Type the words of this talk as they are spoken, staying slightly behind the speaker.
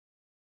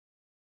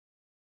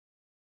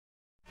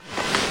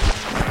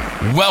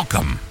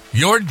Welcome.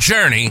 Your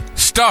journey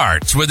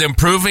starts with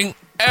improving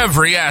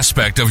every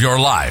aspect of your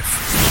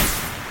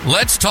life.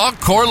 Let's Talk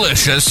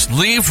Corelicious,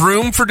 Leave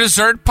Room for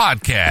Dessert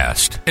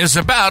podcast is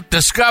about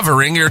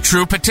discovering your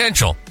true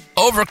potential,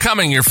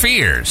 overcoming your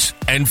fears,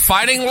 and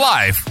fighting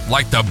life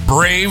like the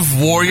brave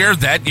warrior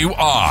that you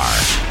are.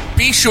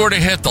 Be sure to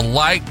hit the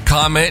like,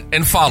 comment,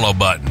 and follow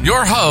button.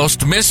 Your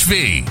host, Miss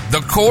V,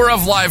 the Core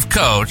of Life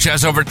coach,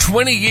 has over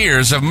 20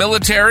 years of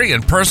military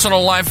and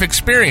personal life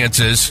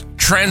experiences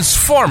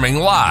transforming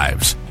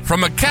lives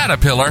from a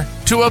caterpillar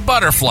to a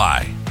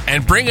butterfly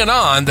and bringing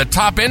on the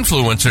top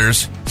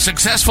influencers,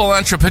 successful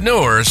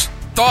entrepreneurs,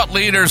 thought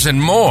leaders, and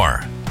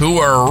more who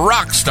are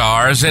rock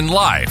stars in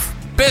life,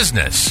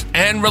 business,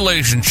 and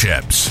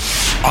relationships.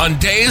 On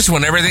days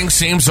when everything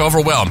seems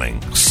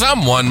overwhelming,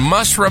 someone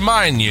must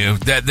remind you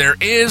that there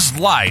is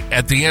light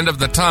at the end of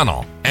the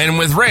tunnel. And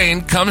with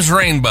rain comes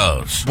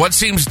rainbows. What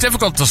seems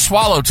difficult to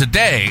swallow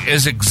today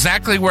is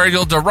exactly where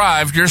you'll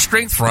derive your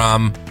strength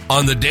from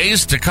on the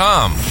days to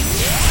come.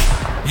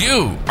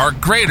 You are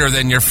greater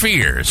than your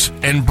fears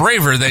and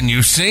braver than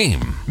you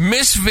seem.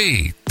 Miss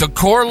V, the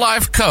Core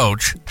Life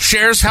coach,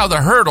 shares how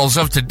the hurdles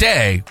of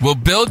today will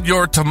build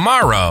your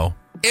tomorrow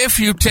if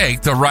you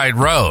take the right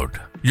road.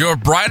 Your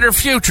brighter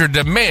future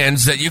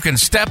demands that you can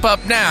step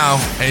up now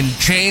and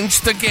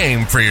change the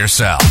game for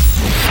yourself.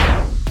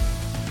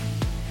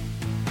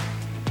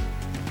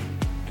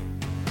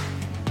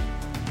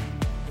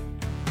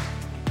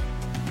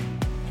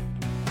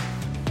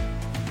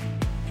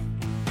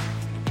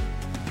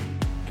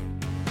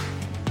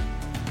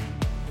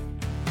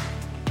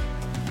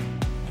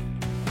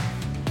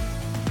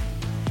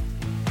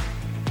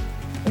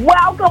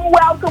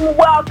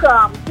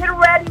 Welcome. Get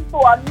ready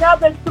for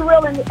another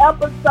thrilling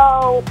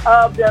episode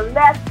of the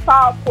Let's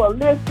Talk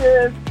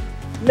Corelicious,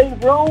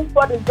 Leave Room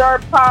for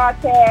Dessert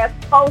podcast,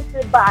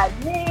 hosted by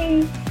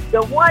me,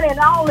 the one and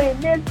only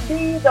Miss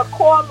B, the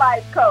Core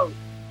Life coach.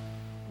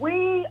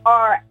 We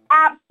are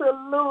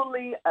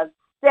absolutely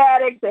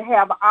ecstatic to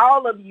have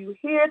all of you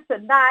here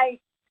tonight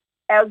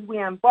as we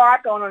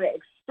embark on an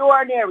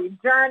extraordinary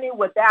journey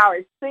with our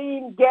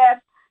esteemed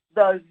guest,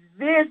 the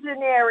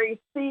visionary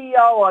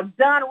CEO of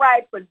Dunn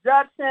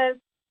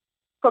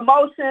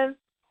Promotions,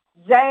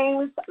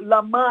 James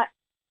Lamont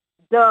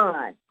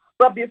Dunn.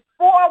 But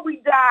before we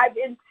dive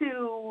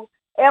into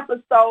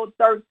episode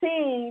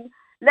 13,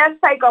 let's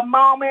take a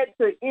moment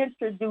to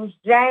introduce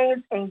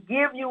James and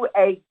give you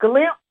a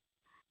glimpse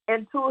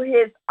into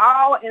his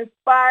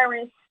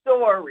awe-inspiring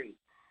story.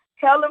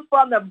 Hailing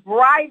from the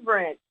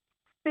vibrant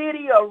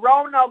city of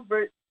Roanoke,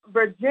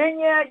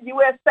 Virginia,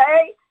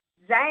 USA,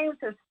 James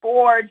has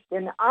forged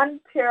an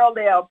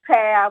unparalleled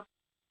path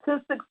to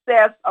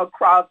success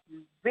across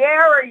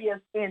various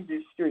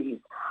industries,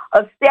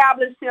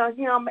 establishing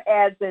him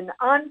as an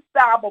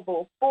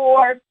unstoppable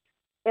force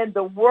in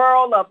the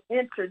world of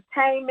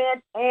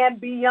entertainment and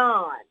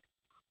beyond.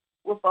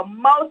 With a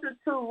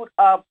multitude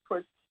of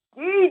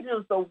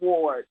prestigious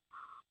awards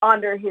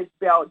under his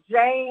belt,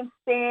 James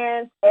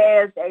stands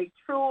as a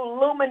true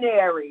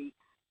luminary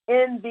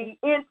in the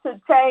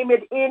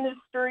entertainment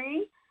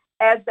industry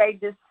as a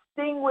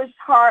distinguished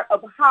heart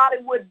of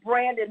Hollywood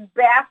brand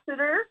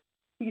ambassador.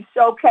 He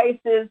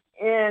showcases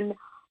an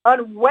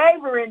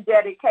unwavering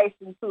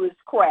dedication to his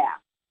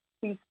craft.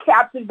 He's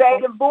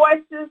captivated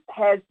voices,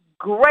 has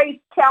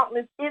graced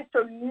countless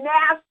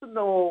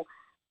international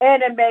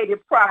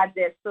animated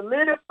projects,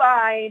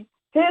 solidifying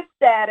his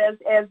status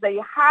as a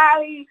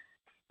highly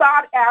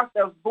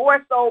sought-after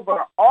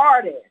voiceover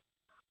artist.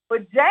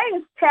 But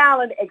James'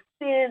 talent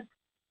extends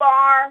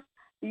far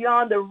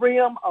beyond the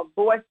realm of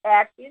voice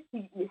acting.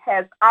 He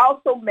has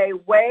also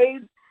made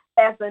waves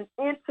as an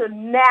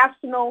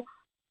international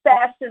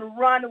fashion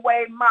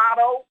runway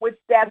model, which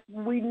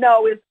we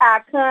know is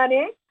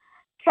iconic,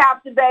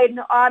 captivating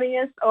the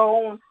audience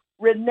on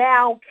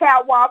renowned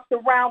catwalks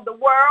around the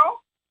world.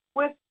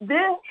 With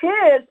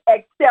his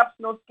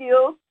exceptional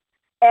skills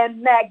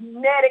and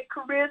magnetic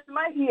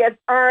charisma, he has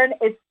earned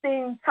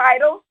esteemed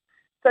titles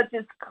such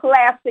as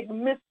Classic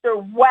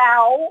Mr.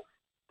 Wow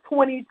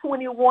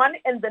 2021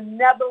 in the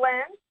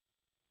Netherlands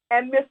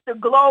and Mr.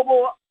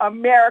 Global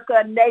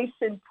America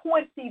Nation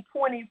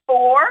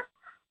 2024.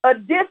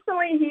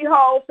 Additionally, he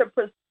holds the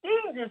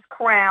prestigious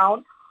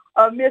crown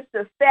of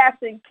Mr.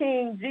 Fashion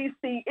King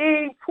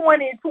GCE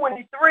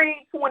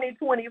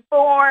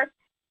 2023-2024,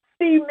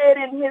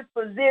 cementing his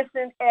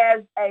position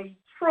as a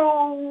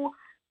true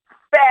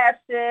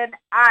fashion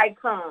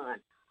icon.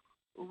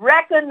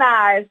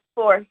 Recognized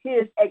for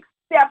his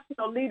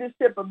exceptional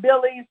leadership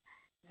abilities,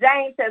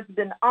 James has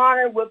been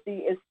honored with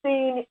the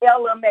esteemed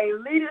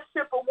LMA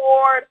Leadership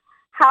Award,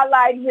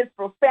 highlighting his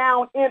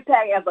profound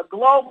impact as a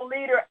global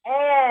leader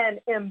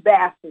and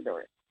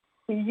ambassador.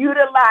 He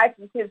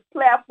utilizes his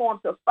platform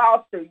to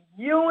foster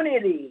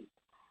unity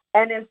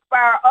and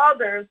inspire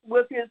others,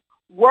 with his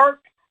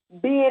work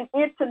being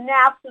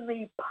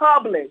internationally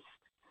published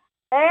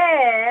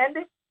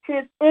and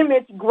his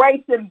image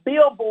gracing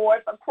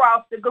billboards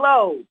across the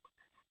globe.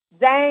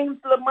 James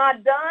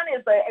Lamont Dunn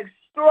is an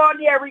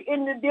extraordinary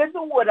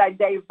individual with a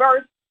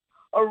diverse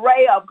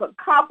array of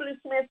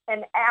accomplishments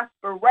and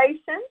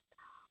aspirations,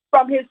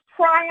 from his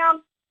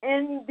triumphs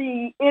in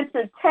the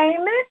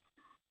entertainment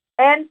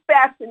and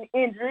fashion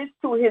industries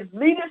to his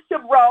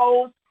leadership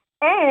roles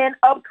and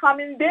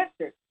upcoming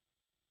ventures.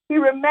 He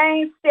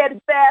remains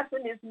steadfast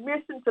in his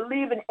mission to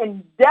leave an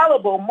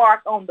indelible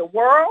mark on the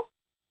world.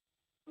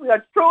 We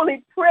are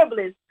truly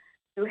privileged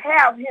to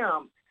have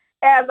him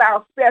as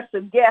our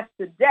special guest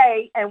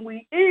today, and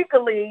we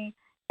eagerly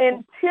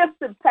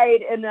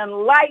anticipate an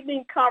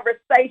enlightening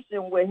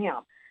conversation with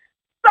him.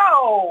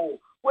 So,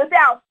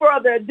 without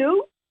further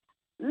ado,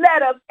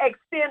 let us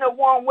extend a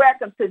warm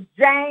welcome to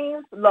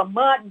James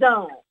Lamont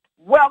Dunn.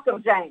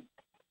 Welcome, James.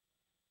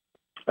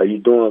 How you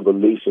doing,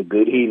 Alicia?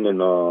 Good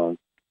evening.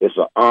 It's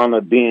an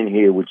honor being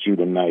here with you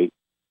tonight,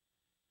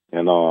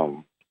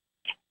 and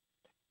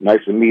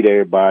nice to meet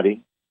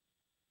everybody.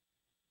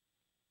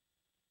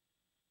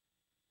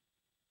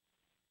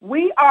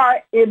 We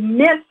are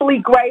immensely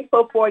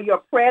grateful for your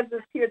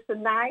presence here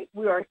tonight.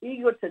 We are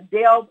eager to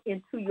delve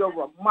into your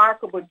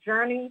remarkable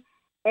journey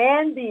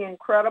and the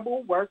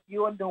incredible work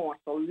you are doing.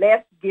 So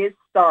let's get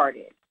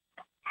started.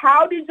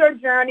 How did your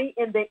journey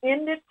in the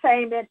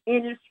entertainment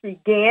industry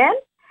begin,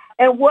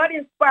 and what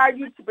inspired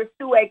you to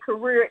pursue a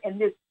career in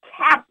this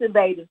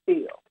captivating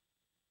field?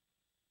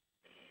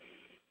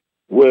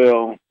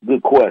 Well,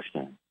 good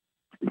question.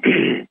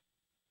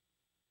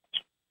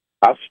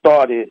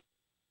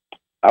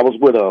 I was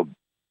with a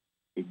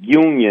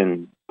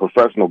union,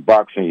 professional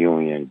boxing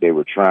union. They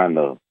were trying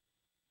to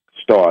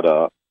start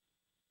up.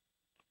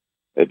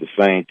 At the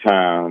same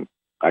time,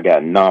 I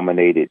got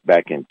nominated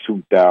back in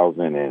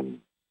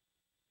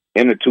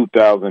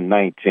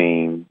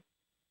 2019,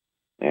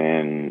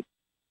 and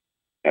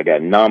I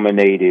got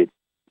nominated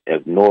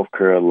as North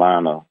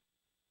Carolina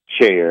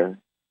chair.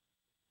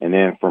 And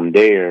then from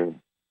there,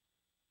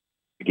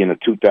 beginning of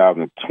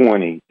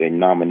 2020, they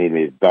nominated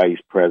me as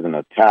vice president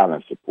of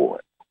talent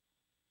support.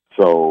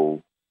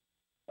 So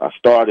I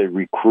started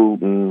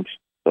recruiting.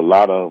 A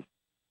lot of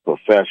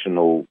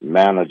professional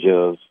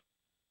managers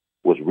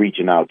was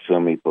reaching out to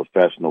me,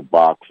 professional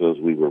boxers.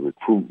 We were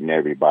recruiting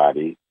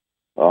everybody.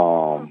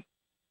 At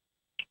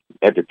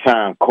the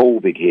time,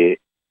 COVID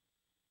hit.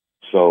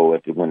 So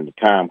when the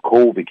time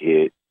COVID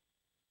hit,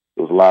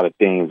 there was a lot of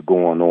things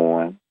going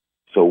on.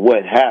 So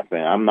what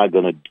happened, I'm not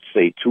going to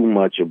say too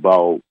much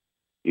about,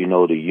 the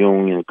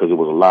union, because there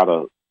was a lot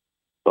of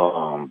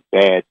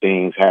bad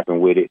things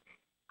happened with it.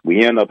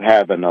 We ended up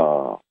having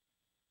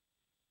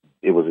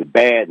it was a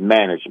bad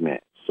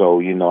management.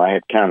 So, I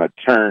had kind of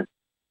turned,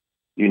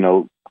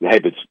 I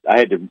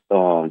had to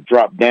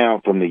drop down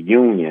from the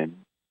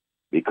union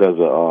because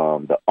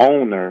the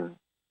owner,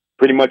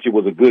 pretty much it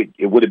would have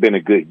been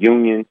a good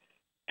union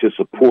to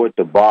support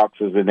the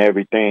boxers and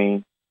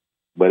everything.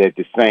 But at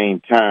the same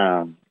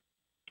time,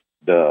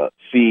 the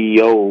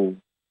CEO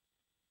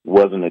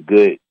wasn't a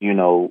good,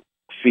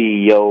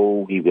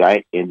 CEO.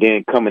 And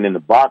then coming in the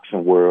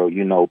boxing world,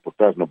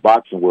 professional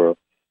boxing world,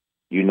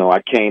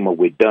 I came up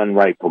with Dunn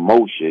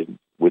Promotion,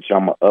 which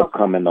I'm an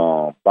upcoming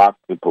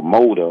boxing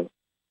promoter,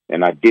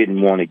 and I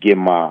didn't want to give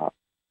my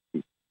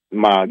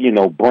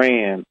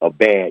brand a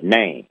bad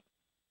name.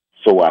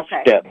 So I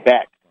stepped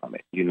back from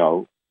it,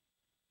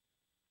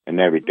 and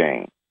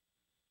everything.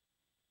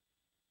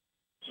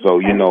 So,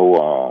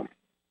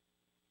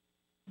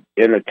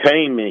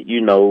 entertainment,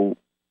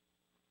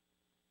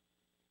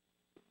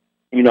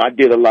 I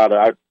did a lot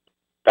of,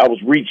 I was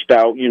reached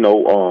out,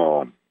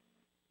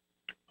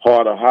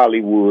 Heart of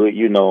Hollywood,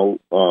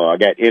 I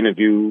got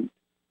interviewed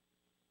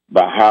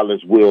by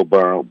Hollis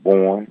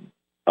Wilborn,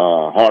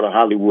 Heart of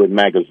Hollywood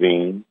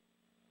magazine,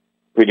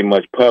 pretty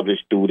much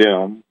published through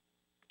them.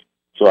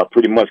 So I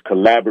pretty much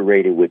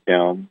collaborated with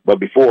them. But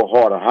before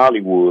Heart of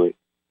Hollywood,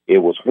 it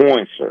was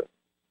Hoinser,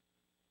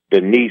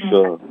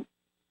 Denisa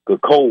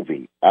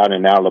Kokovi out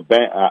in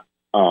Albania.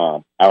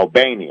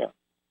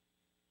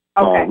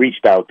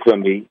 Reached out to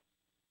me.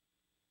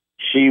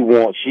 She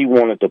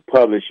wanted to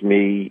publish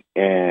me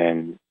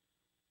and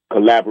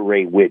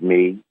collaborate with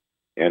me,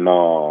 and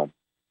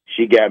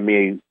she got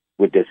me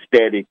with the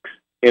Aesthetics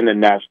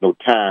International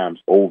Times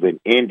over in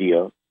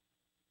India,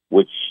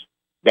 which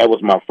that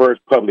was my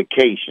first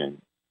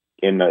publication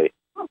in the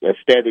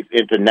Aesthetics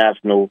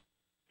International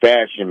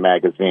Fashion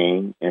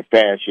Magazine and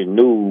Fashion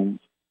News.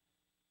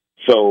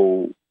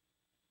 So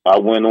I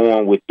went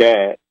on with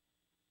that,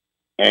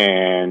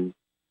 and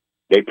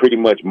they pretty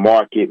much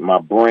market my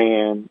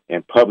brand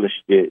and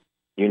published it,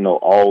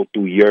 all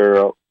through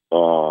Europe.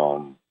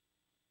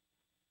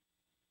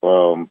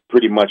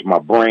 Pretty much my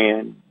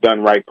brand,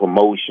 Dunn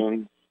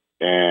Promotions,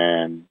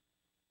 and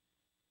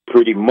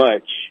pretty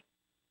much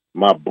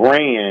my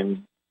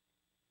brand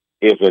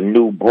is a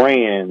new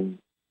brand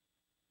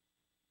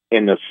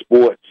in the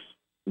sports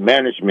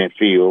management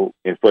field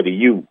and for the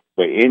youth,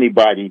 but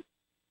anybody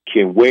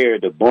can wear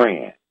the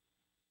brand.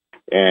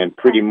 And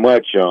pretty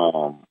much,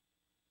 I'm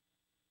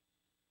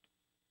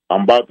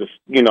about to,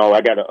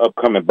 I got an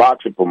upcoming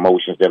boxing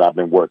promotions that I've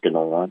been working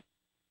on,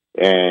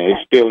 and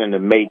it's still in the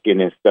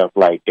making and stuff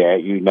like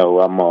that.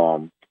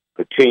 I'm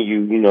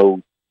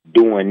continue,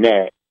 doing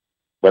that.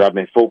 but I've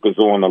been focused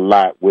on a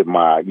lot with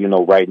my,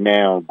 right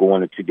now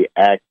going into the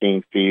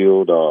acting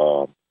field,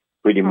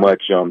 pretty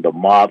much the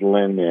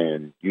modeling,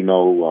 and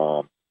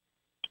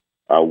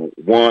I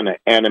won an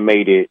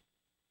animated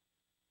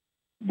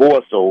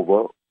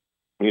voiceover.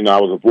 I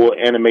was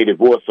a animated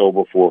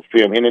voiceover for a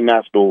film,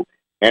 international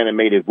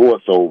animated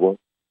voiceover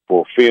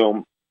for a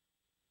film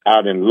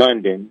out in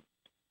London,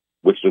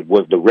 which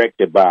was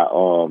directed by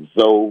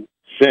Zoe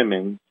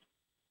Simmons,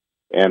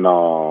 and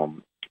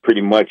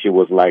pretty much it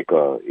was like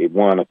it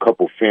won a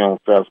couple film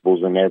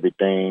festivals and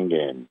everything,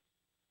 and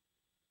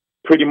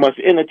pretty much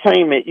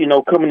entertainment.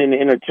 Coming into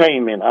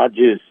entertainment, I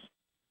just,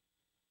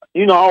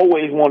 I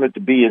always wanted to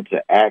be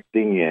into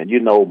acting and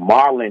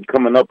modeling.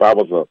 Coming up, I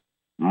was a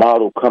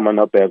model coming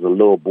up as a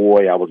little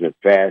boy. I was in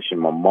fashion.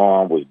 My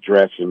mom was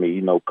dressing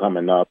me,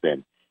 coming up,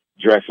 and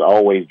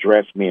always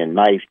dressed me in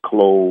nice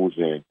clothes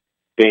and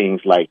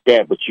things like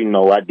that. But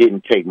I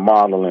didn't take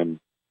modeling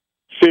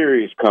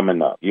serious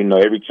coming up.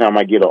 Every time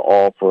I get an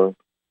offer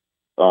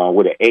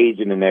with an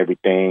agent and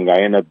everything,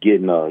 I end up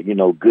getting a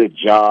good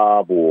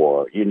job,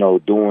 or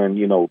doing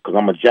because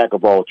I'm a jack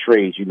of all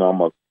trades.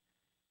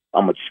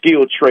 I'm a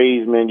skilled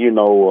tradesman. Do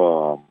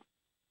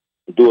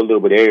a little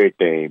bit of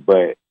everything,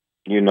 but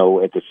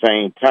at the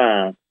same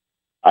time,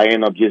 I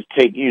end up just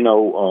taking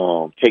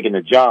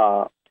a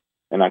job,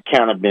 and I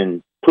kind of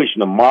been pushing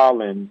the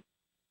modeling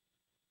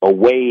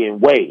away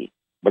and way.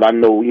 But I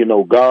know,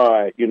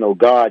 God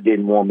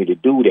didn't want me to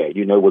do that.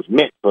 It was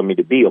meant for me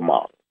to be a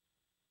model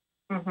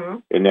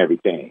and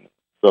everything.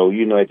 So,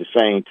 at the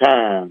same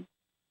time,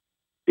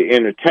 the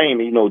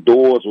entertainment,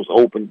 doors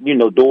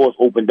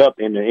opened up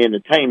in the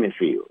entertainment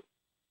field.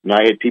 And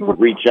I had people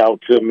reach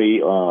out to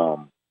me,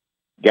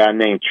 guy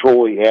named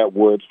Troy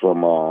Edwards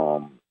from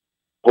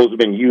supposed to have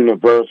been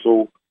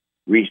Universal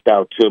reached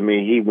out to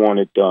me. He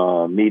wanted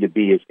me to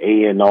be his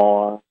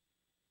A&R,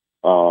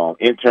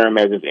 intern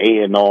as his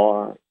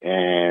A&R,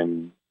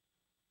 and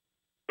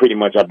pretty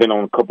much I've been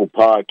on a couple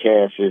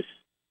podcasts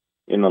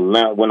in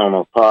Atlanta. Went on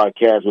a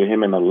podcast with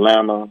him in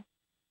Atlanta.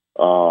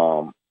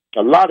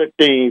 A lot of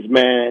things,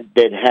 man,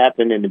 that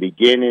happened in the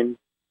beginning.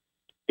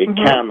 It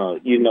kind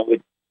of,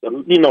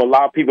 a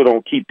lot of people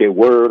don't keep their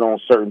word on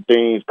certain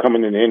things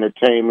coming in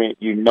entertainment,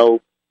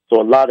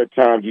 So a lot of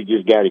times you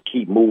just got to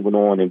keep moving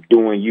on and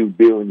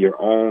building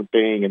your own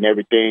thing and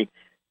everything.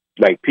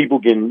 Like people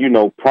can,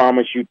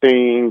 promise you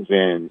things,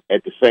 and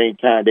at the same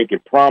time they can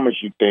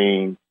promise you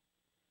things,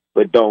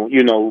 but it don't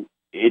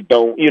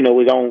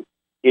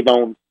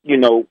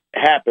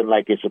happen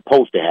like it's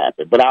supposed to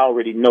happen. But I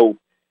already know,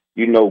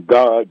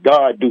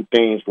 God do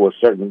things for a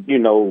certain,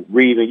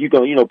 reason.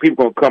 People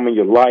gonna come in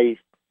your life.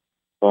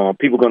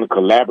 People going to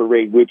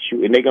collaborate with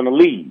you, and they're going to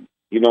leave.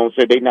 They're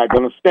not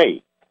going to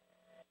stay,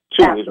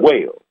 too, as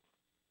well.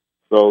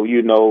 So,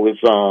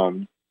 it's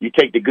you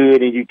take the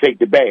good and you take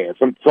the bad.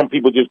 Some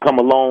people just come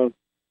along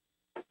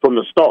from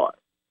the start,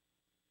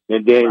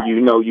 and then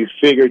you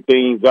figure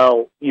things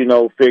out.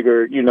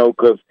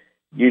 Because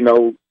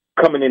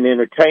coming in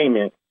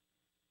entertainment,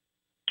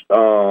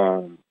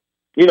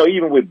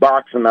 even with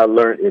boxing, I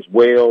learned as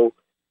well.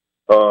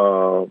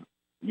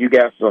 You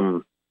got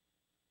some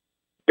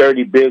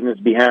dirty business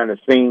behind the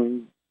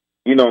scenes.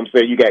 You know what I'm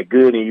saying? You got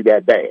good and you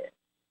got bad.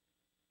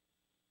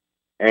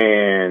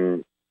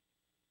 And,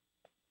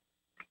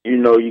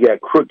 you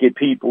got crooked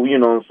people, you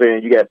know what I'm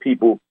saying? You got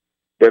people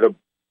that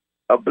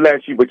are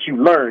bless you, but you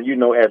learn,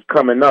 as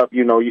coming up,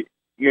 when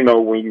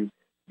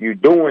you're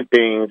doing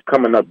things,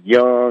 coming up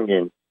young,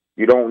 and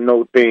you don't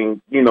know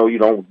things, you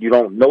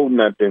don't know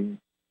nothing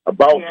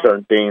about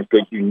certain things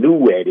because you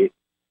new at it,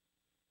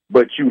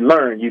 but you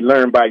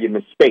learn by your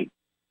mistakes.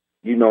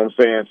 You know what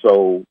I'm saying?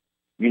 So,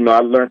 I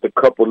learned a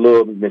couple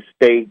little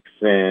mistakes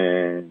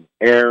and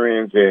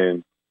errands,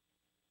 and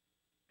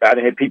I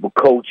had people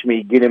coach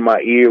me, get in my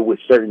ear with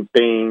certain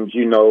things,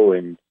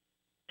 and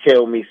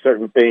tell me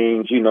certain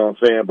things, what I'm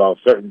saying, about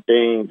certain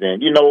things.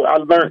 And, I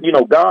learned,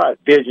 God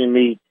vision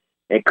me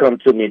and come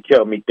to me and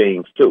tell me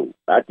things too.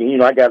 I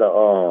can,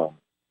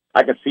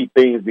 I can see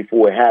things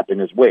before it happen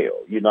as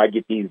well. I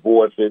get these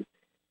voices,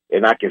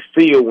 and I can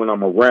feel when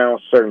I'm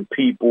around certain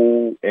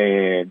people,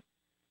 and,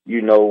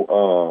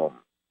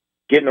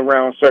 getting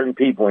around certain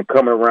people and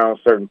coming around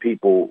certain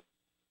people,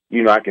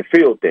 I can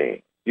feel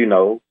things,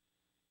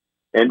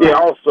 And then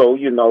also,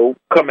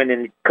 coming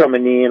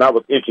in, I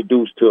was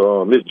introduced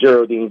to Miss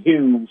Geraldine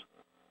Hughes,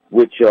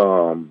 which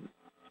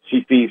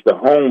she feeds the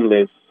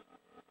homeless,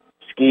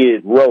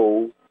 Skid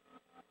Row,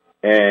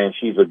 and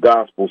she's a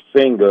gospel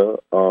singer,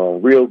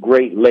 real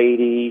great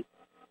lady,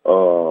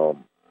 got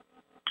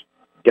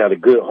a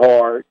good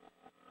heart.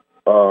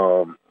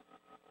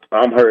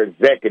 I'm her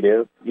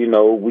executive.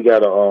 We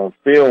got a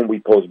film we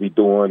supposed to be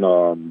doing,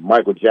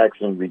 Michael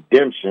Jackson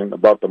Redemption,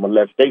 about the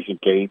molestation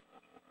case,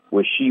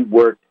 where she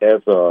worked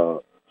as a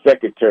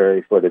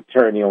secretary for the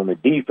attorney on the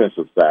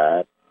defensive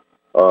side,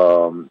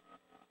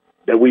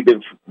 that we've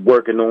been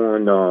working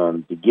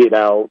on to get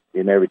out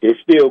and everything. It's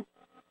still,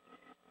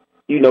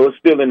 it's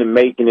still in the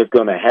making. It's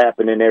going to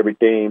happen and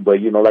everything. But,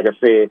 like I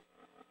said,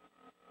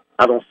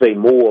 I don't say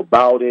more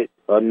about it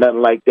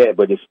nothing like that,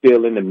 but it's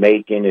still in the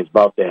making. It's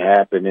about to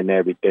happen and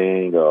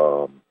everything.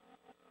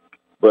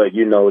 But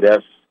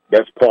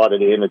that's part of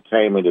the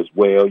entertainment as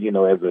well.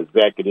 As an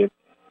executive,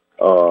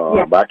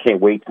 but I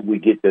can't wait till we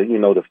get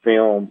the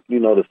film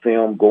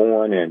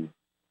going and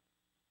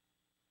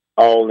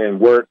all in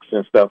works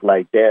and stuff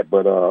like that.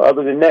 But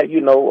other than that,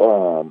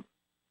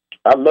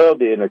 I love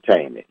the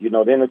entertainment. The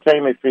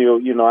entertainment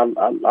field.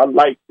 I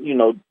like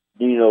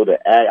the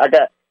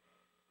act.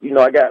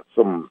 I got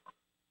some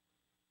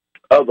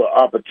other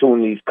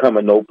opportunities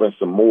coming open,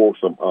 some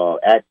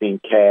acting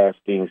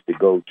castings to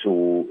go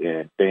to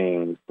and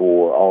things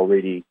for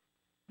already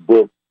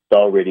booked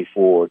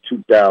for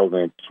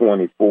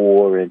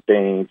 2024 and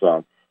things.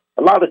 A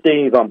lot of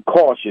things I'm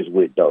cautious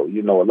with, though.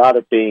 A lot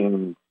of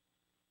things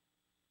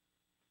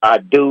I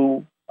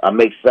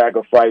make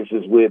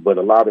sacrifices with, but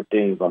a lot of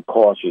things I'm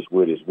cautious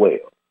with as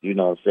well. You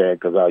know what I'm saying?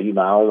 Because, I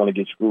don't want to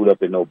get screwed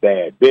up in no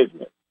bad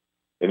business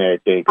and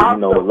everything.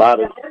 Because, a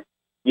lot of,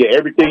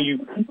 everything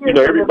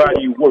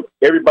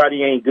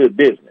everybody ain't good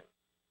business.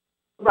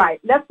 Right.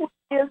 Let's switch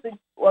gears a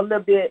little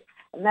bit,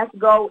 and let's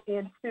go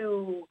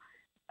into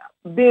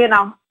being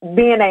a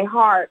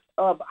heart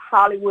of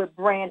Hollywood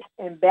brand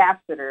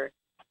ambassador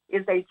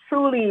is a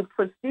truly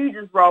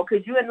prestigious role.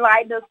 Could you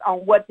enlighten us on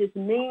what this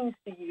means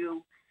to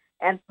you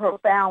and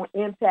profound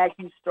impact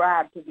you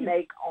strive to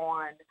make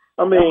on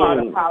the heart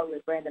of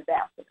Hollywood brand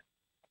ambassador?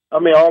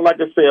 All I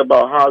can say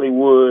about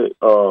Hollywood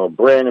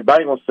brand, I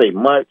ain't gonna say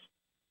much.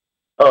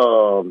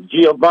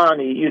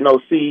 Giovanni,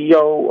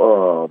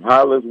 CEO,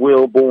 Hollis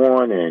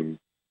Wilborn and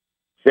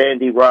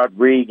Sandy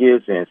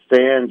Rodriguez and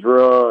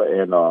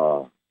Sandra and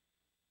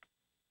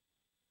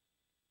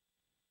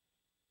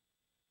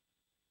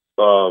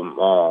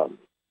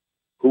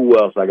who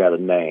else I got a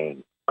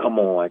name? Come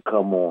on.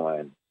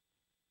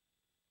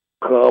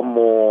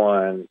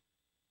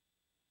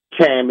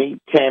 Tammy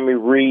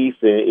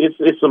Reese, and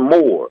it's some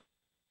more.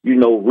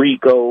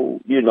 Rico,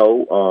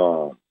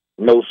 No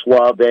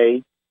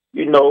Suave.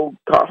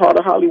 Heart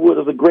of Hollywood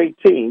is a great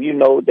team.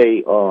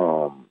 They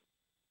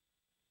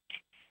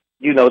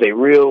they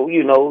real,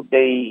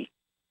 they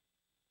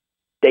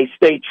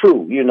stay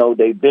true.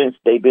 They've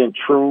been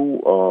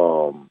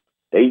true.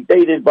 They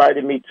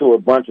invited me to a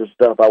bunch of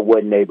stuff. I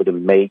wasn't able to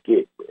make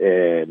it,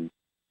 and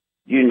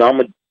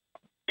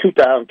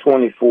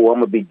 2024. I'm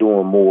gonna be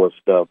doing more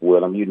stuff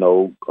with them.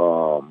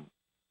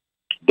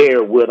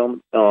 There with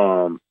them,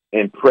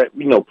 and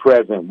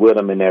present with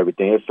them and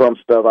everything. There's some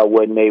stuff I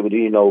wasn't able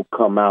to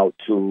come out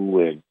to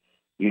and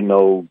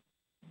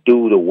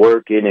do the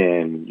working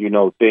and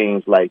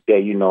things like that.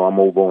 I'm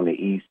over on the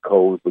East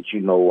Coast, but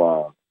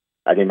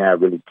I didn't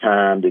have really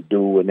time to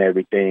do and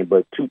everything.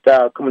 But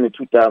coming in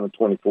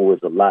 2024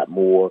 is a lot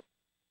more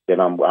that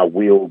I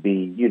will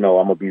be. I'm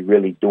gonna be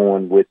really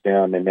doing with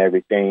them and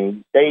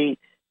everything.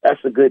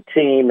 That's a good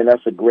team and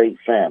that's a great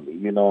family.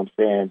 You know what I'm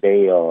saying?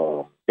 They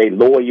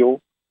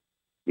loyal.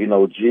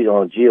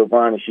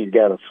 Giovanni, she's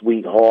got a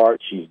sweet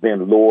heart. She's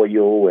been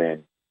loyal,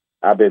 and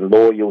I've been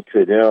loyal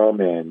to them,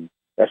 and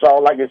that's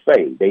all I can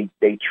say.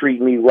 They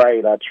treat me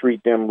right. I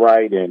treat them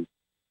right, and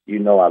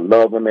I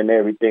love them and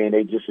everything.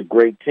 They just a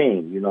great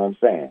team. You know what I'm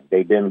saying?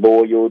 They've been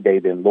loyal.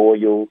 They've been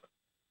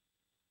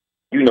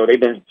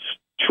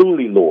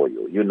truly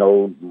loyal.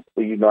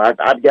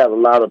 I've got a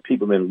lot of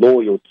people been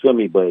loyal to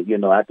me, but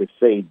I could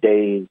say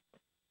they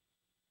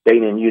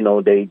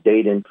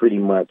didn't pretty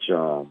much.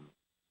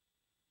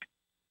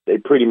 They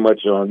pretty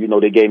much,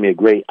 they gave me a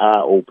great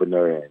eye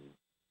opener, and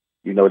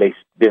they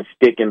been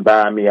sticking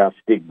by me. I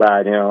stick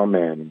by them,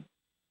 and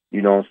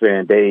you know what I'm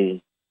saying.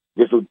 They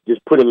just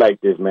put it like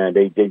this, man.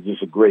 They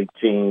just a great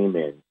team,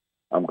 and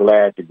I'm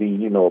glad to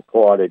be a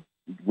part of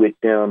with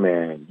them,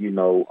 and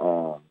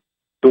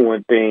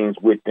doing things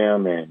with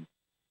them, and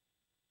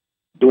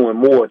doing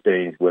more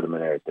things with them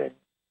and everything.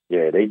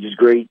 Yeah, they just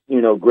great.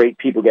 Great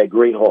people, got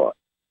great heart.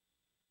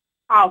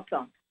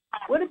 Awesome.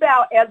 What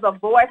about as a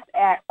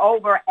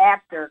voice-over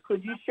actor?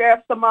 Could you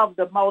share some of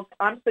the most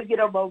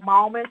unforgettable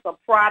moments or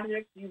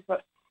projects you've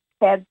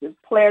had the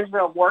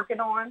pleasure of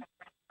working on?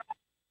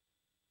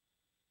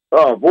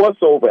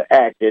 Voiceover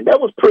acting.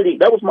 That was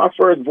my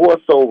first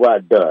voiceover I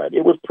done.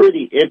 It was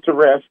pretty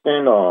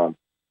interesting.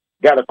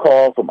 Got a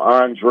call from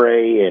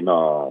Andre, and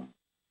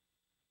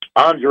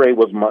Andre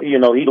was my, he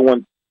the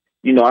one,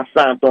 I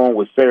signed on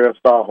with Sarah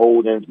Star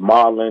Holdings,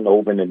 Marlin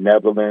over in the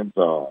Netherlands.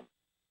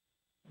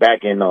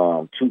 Back in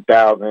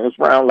 2000, it's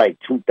around like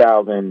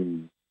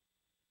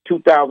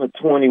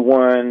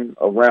 2021,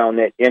 around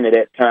that end of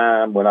that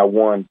time when I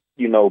won,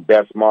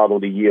 Best Model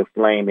of the Year,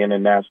 Flame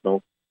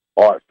International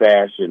Art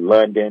Fashion,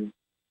 London.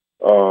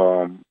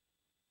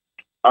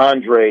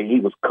 Andre, he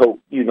was coach,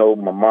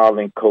 my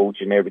modeling coach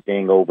and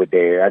everything over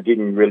there. I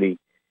didn't really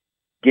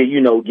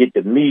get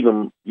to meet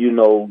him,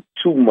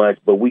 too much,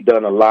 but we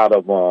done a lot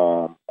of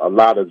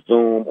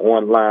Zoom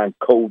online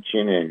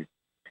coaching and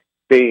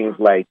things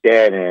like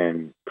that,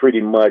 and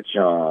pretty much,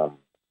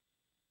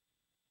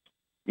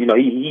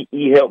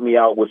 he helped me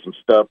out with some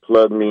stuff,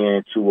 plugged me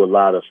into a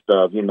lot of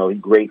stuff. He's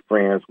great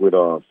friends with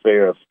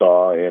Sarah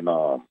Star, and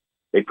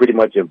they pretty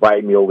much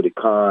invite me over to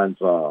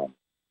cons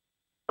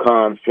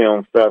Cannes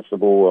Film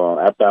Festival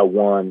after I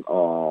won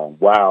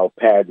Wild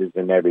Pageants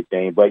and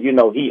everything. But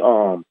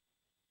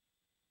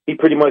he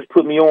pretty much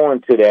put me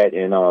on to that.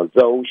 And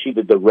Zoe, she's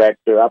the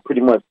director. I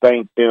pretty much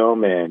thanked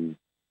them, and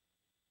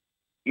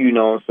you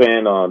know what I'm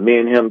saying. Me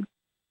and him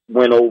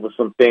went over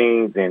some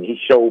things, and he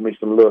showed me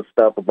some little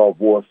stuff about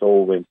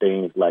voiceover and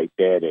things like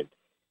that. And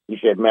he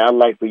said, "Man, I'd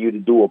like for you to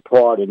do a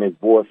part in this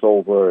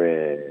voiceover."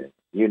 And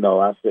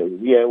I said,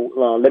 "Yeah,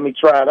 let me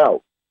try it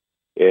out."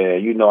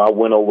 And I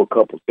went over a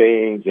couple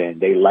things, and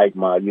they like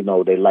my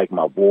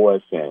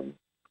voice and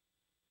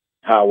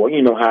how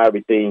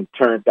everything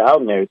turned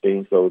out and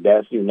everything. So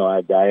that's I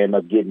ended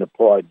up getting a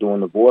part doing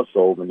the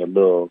voiceover in the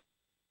little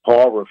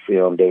horror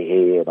film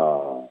they had,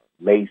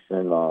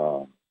 Mason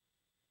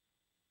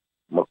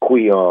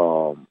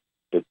McQueen,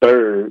 the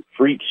third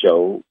Freak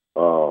Show.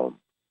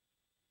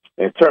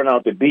 It turned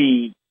out to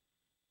be,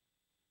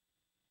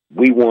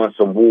 we won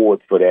some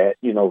awards for that,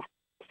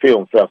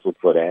 film festival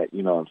for that,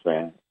 you know what I'm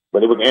saying?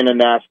 But it was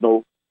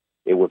international.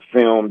 It was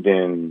filmed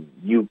in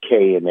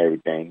UK and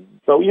everything.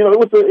 So,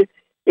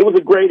 it was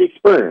a great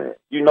experience.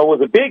 It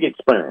was a big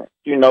experience,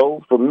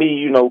 for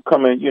me,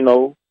 coming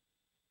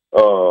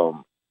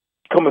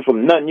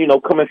from nothing,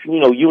 coming from,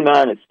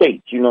 United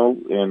States,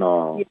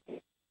 and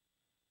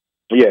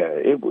yeah,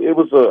 it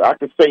was I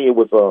could say it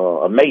was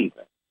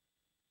amazing.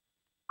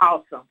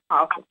 Awesome.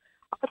 I'm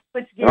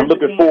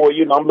looking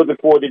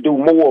forward to do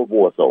more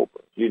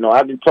voiceovers.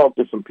 I did talk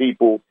to some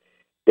people.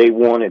 They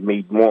want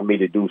me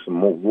to do some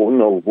more,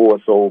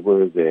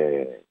 voiceovers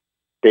and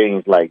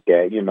things like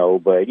that,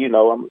 but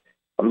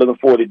I'm looking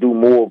forward to do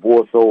more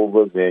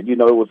voiceovers, and it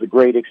was a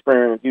great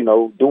experience,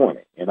 doing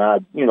it, and I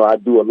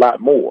do a lot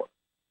more.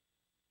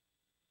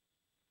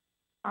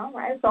 All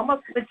right, so I'm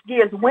gonna switch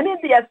gears. Winning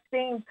the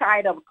esteemed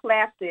title of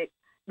Classic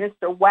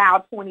Mr.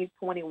 Wow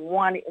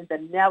 2021 in the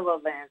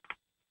Netherlands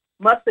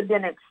must have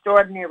been an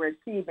extraordinary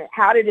achievement.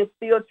 How did it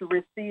feel to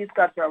receive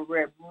such a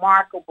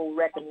remarkable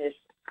recognition?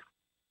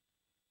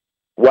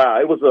 Wow,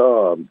 it was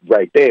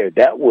right there.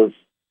 That was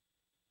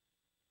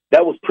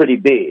pretty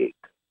big.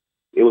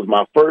 It was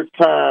my first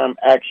time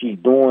actually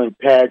doing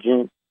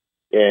pageant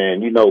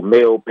and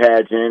male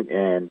pageant,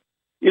 and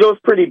it's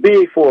pretty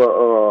big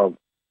for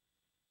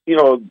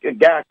a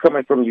guy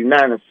coming from the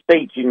United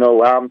States.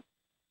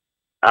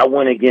 I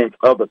went against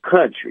other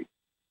countries.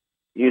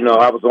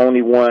 I was the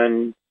only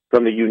one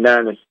from the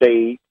United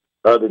States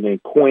other than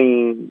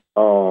Queen.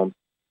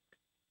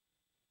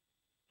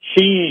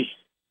 She's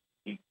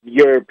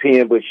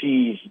European, but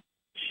she's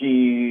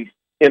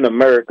in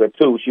America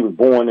too. She was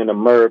born in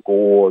America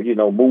or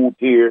moved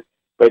here.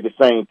 But at the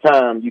same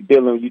time,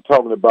 you're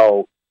talking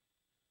about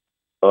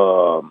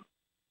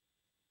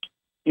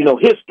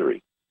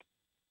history.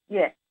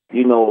 Yeah.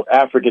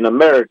 African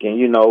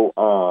American.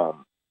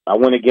 I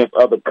went against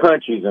other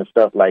countries and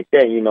stuff like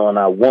that. And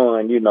I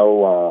won.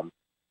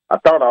 I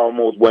thought I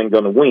almost wasn't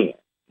going to win.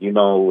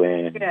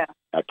 And yeah.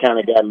 I kind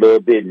of got a little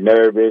bit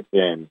nervous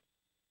and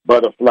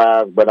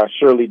butterflies, but I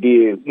surely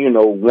did,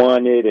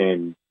 won it,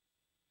 and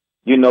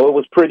it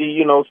was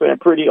pretty,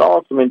 pretty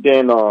awesome. And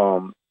then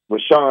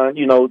Rashawn,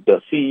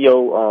 the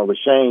CEO,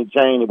 Rashawn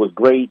Jane, it was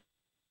great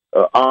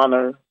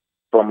honor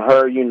from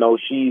her.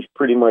 She's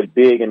pretty much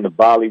big in the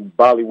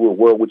Bollywood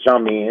world, which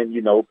I'm in.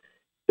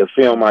 The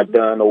film I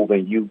done over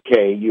in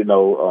UK,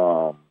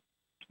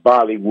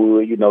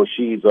 Bollywood.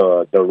 She's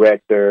a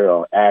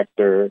director,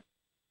 actor,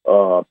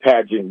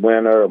 pageant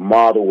winner,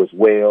 model as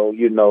well.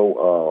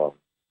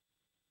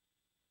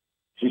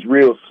 She's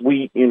real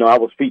sweet. I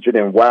was featured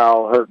in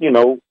Wow, her,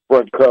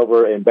 front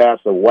cover,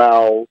 ambassador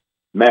Wow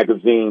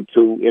magazine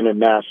too,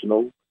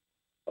 international.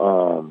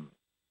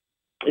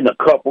 In a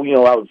couple,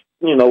 I was,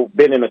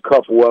 been in a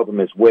couple of them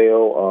as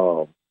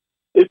well.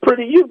 It's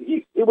pretty,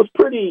 it was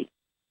pretty,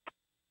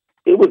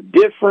 it was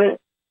different,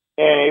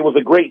 and it was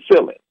a great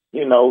feeling.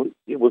 It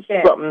was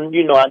something,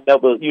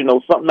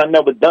 something I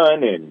never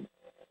done,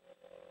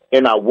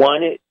 and I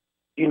won it.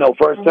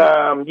 First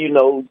time,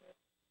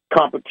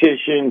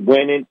 competition,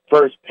 winning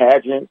first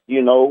pageant,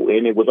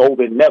 and it was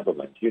over in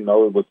Netherlands. It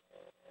was,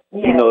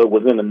 it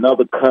was in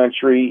another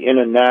country,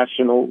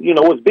 international. It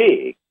was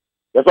big.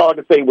 That's all I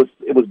can say.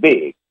 It was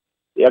big.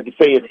 I can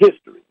say it's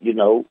history.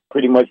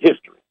 Pretty much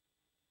history.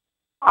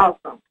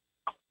 Awesome.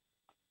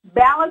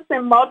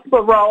 Balancing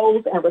multiple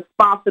roles and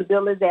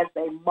responsibilities as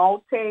a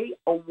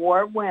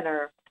multi-award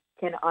winner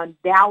can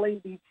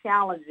undoubtedly be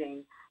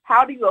challenging.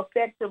 How do you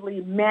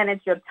effectively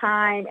manage your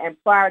time and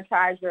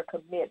prioritize your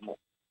commitment?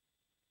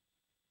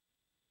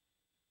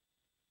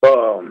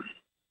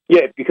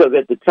 Yeah, because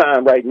at the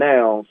time right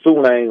now,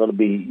 soon I ain't going to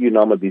be, I'm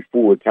going to be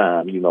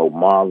full-time,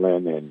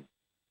 modeling and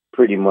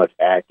pretty much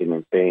acting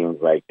and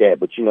things like that.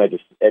 But,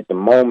 at the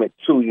moment,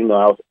 too,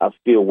 I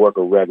still work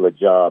a regular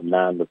job,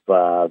 9 to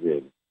 5,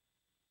 and,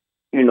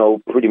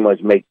 pretty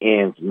much make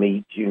ends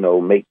meet,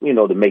 to make,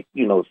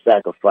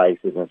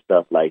 sacrifices and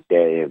stuff like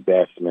that,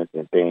 investments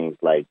and things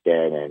like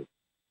that.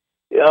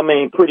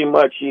 And, pretty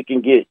much it can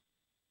get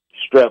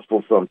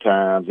stressful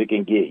sometimes. It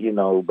can get,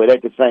 but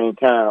at the same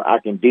time, I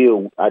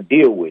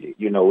deal with it.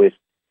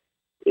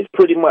 it's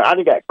pretty much, I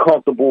done got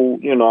comfortable,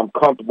 I'm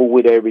comfortable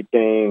with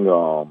everything.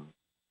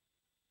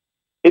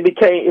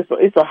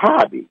 It's a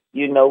hobby,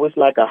 it's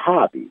like a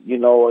hobby,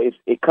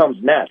 it comes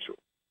natural.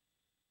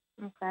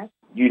 Okay.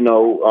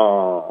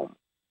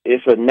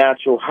 It's a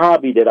natural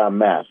hobby that I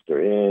master.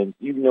 And,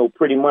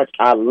 pretty much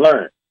I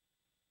learned,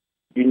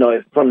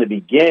 from the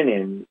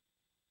beginning,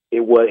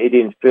 it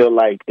didn't feel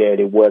like that.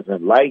 It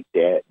wasn't like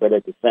that. But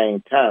at the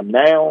same time,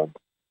 now,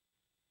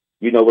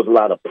 it was a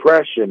lot of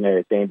pressure and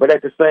everything. But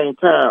at the same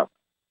time,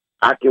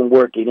 I can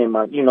work it in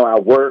my, I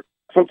work.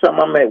 Sometimes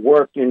I'm at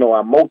work, I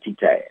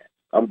multitask.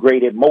 I'm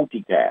great at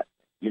multitasking.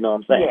 You know what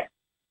I'm saying? Yeah.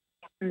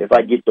 Mm-hmm. If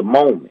I get the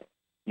moment,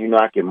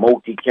 I can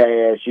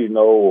multitask,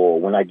 or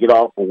when I get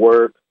off of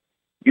work,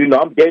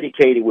 I'm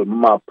dedicated with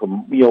my,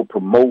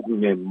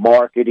 promoting and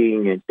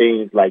marketing and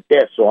things like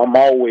that. So I'm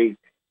always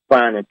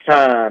finding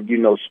time,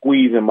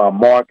 squeezing my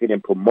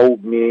marketing,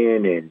 promoting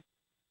in and,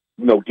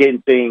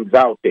 getting things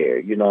out there,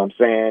 you know what I'm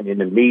saying, in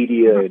the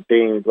media and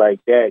things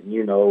like that,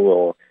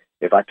 or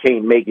if I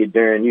can't make it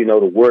during,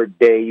 the work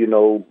day, as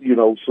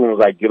soon as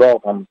I get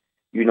off, I'm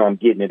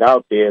getting it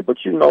out there. But,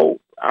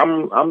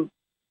 I'm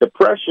the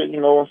pressure, you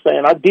know what I'm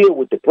saying? I deal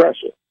with the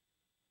pressure,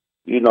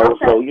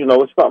 Okay. so,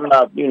 it's something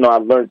I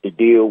learned to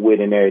deal with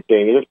and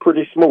everything. It's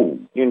pretty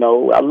smooth,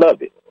 I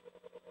love it.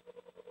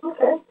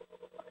 Okay.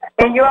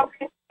 In your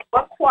opinion,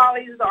 what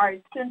qualities are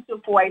essential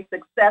for a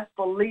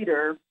successful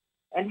leader,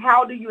 and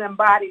how do you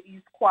embody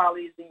these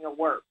qualities in your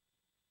work?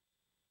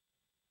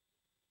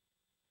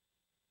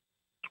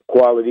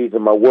 Qualities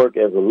in my work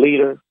as a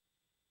leader.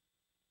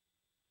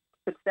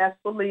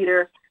 Successful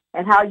leader,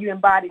 and how you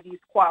embody these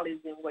qualities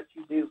in what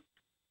you do.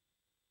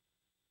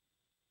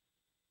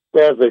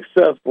 As a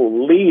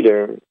successful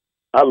leader,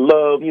 I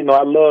love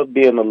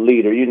being a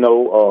leader,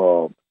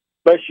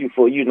 especially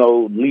for,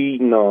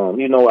 leading, our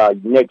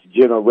next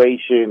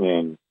generation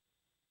and,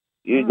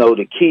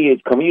 the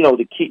kids come,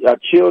 our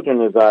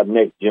children is our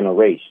next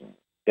generation.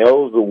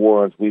 Those are the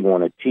ones we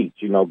want to teach,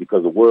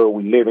 because the world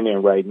we living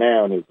in right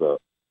now is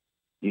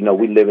we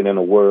living in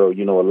a world,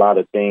 a lot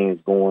of things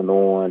going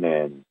on,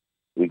 and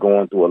we're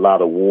going through a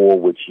lot of war,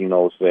 which,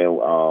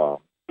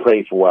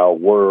 pray for our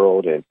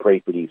world and pray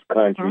for these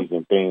countries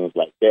and things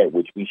like that,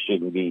 which we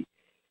shouldn't be,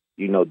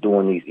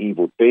 doing these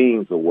evil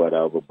things or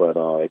whatever. But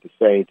at the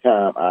same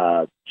time,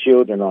 our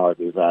children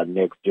is our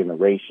next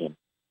generation.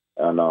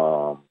 And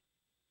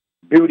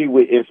beauty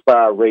with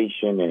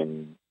inspiration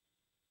and,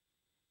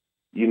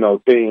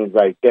 things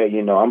like that.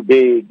 I'm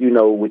big,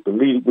 with the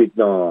lead with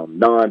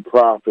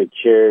nonprofit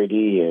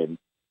charity and,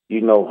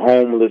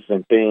 homeless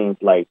and things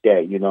like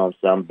that.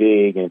 So I'm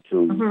big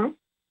into,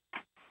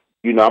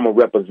 I'm a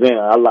represent.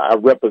 I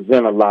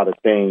represent a lot of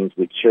things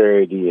with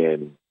charity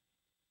and,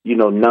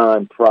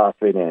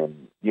 nonprofit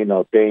and,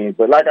 things.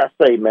 But like I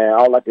say, man,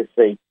 all I can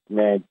say,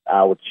 man,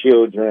 our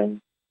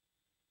children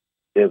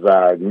is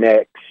our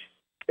next.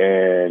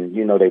 And,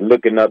 they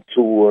looking up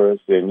to us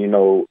and,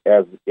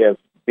 as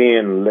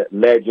being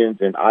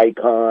legends and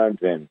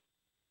icons. And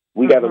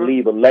we got to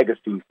leave a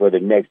legacy for the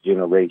next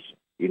generation.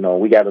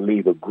 We got to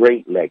leave a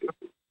great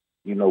legacy.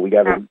 We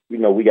got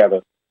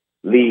to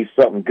leave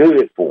something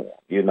good for them.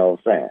 You know what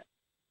I'm saying?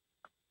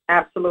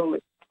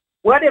 Absolutely.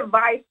 What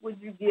advice would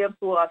you give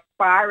to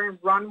aspiring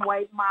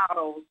runway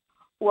models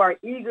who are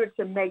eager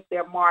to make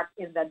their mark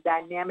in the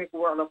dynamic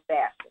world of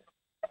fashion?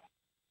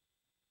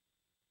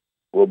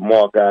 What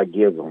mark I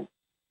give them?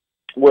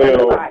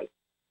 Well,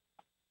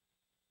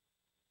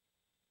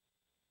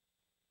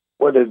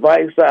 what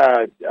advice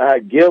I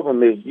give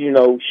them is,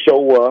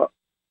 show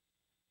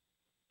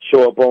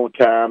up on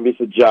time. It's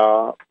a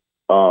job.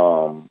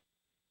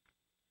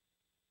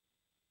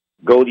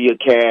 Go to your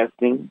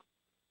casting.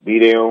 Be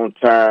there on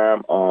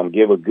time.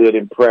 Give a good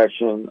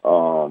impression.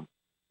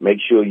 Make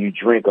sure you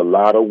drink a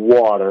lot of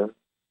water.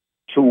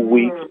 2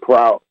 weeks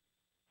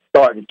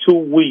starting 2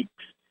 weeks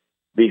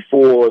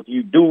before. If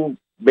you do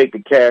make a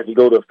cast, you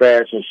go to a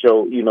fashion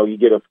show. You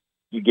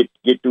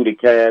get through the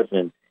cast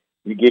and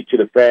you get to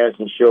the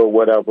fashion show,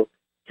 whatever.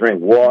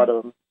 Drink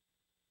water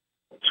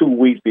 2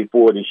 weeks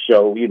before the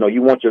show.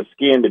 You want your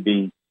skin to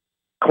be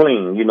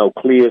clean.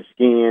 Clear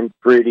skin,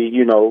 pretty.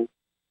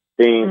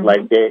 Things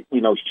like that.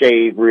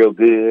 Shave real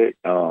good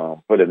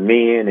for the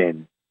men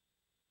and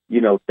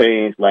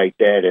things like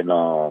that. And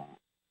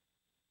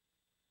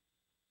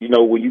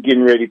when you're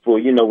getting ready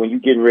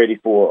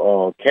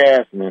for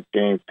casting and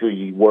things too,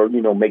 you work.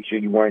 Make sure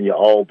you're wearing your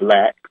all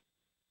black.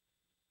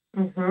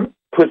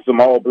 Put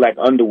some all black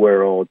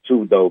underwear on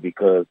too, though,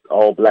 because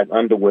all black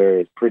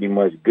underwear is pretty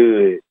much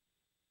good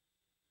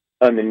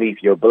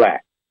underneath your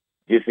black.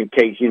 Just in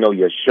case,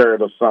 your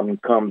shirt or something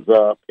comes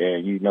up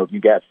and, you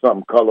got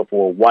something colorful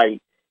or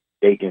white,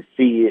 they can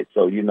see it.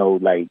 So,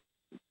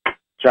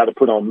 try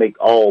to make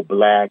all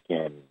black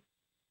and,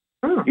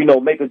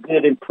 make a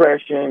good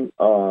impression,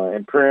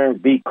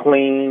 be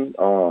clean,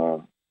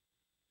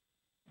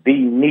 be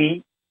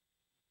neat,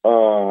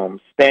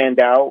 stand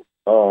out,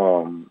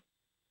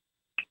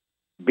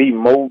 be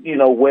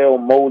well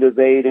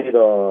motivated,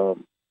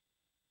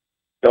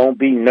 don't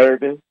be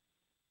nervous.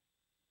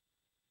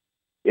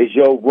 it's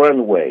your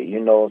runway, you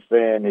know what I'm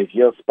saying? It's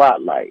your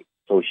spotlight.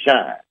 So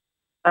shine.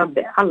 I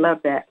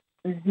love that.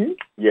 Mm-hmm.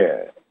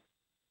 Yeah.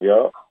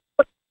 Yeah.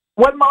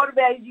 What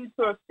motivated you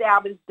to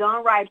establish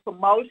Done Right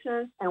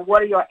Promotions, and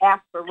what are your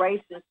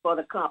aspirations for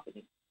the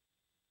company?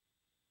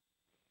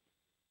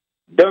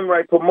 Done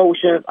Right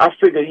Promotions, I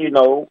figure,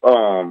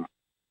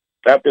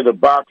 after the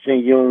boxing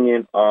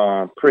union,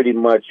 pretty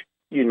much,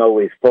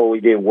 it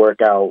fully didn't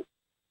work out,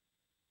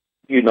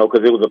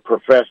 because it was a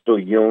professional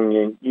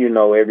union.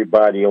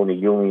 Everybody on the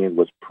union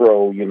was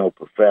pro,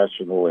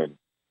 professional, and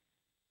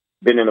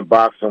been in the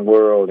boxing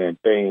world and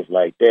things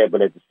like that.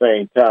 But at the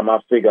same time, I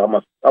figure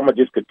I'm gonna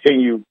just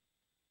continue,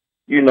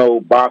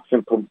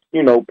 boxing,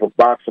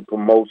 boxing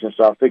promotion.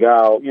 So I figure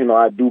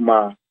I do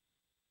my,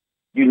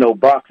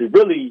 boxing.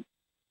 Really,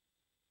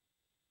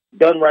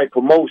 Done Right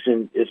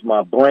Promotion is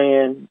my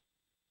brand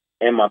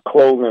and my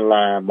clothing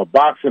line. My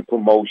boxing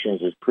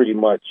promotions is pretty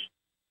much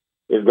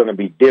is going to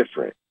be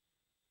different.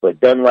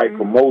 But Done Right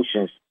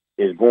Promotions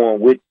is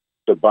going with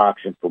the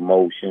boxing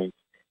promotions,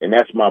 and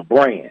that's my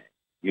brand.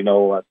 I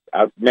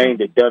named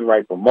it Done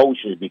Right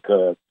Promotions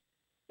because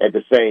at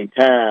the same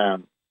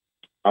time,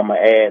 I'm going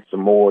to add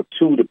some more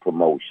to the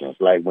promotions.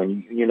 Like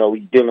when, you're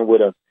dealing with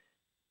a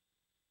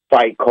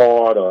fight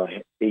card or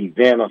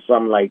event or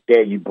something like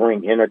that, you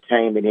bring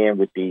entertainment in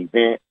with the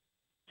event.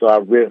 So I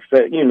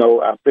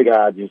figure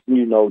I just,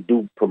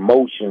 do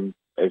promotion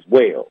as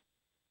well.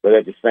 But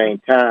at the same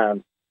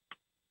time,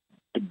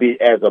 to be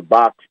as the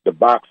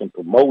boxing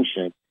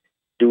promotion,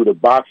 do the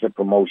boxing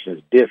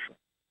promotions different.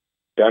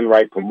 Done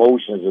Right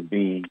Promotions would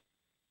be,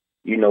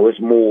 it's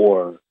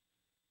more,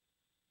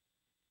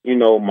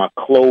 my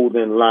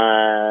clothing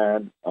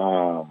line,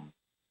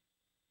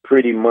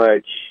 pretty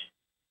much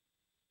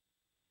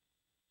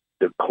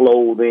the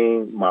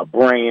clothing, my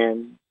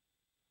brand,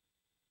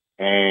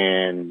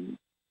 and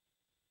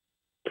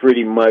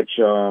pretty much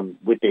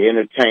with the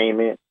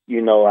entertainment,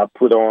 I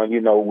put on,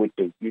 with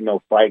the,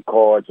 fight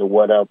cards or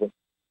whatever.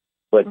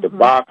 But the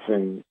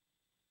boxing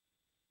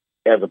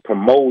as a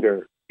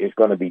promoter is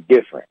going to be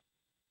different,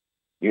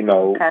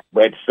 Okay.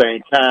 But at the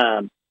same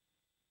time,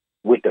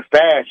 with the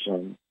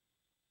fashion,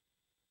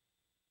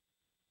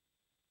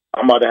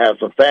 I'm about to have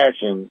some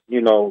fashion,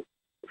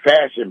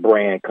 fashion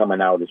brand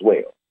coming out as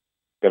well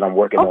that I'm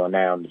working on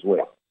now as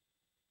well.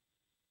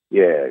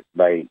 Yeah,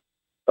 like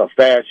a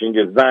fashion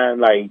design,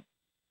 like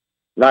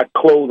not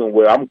clothing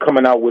wear. I'm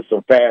coming out with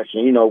some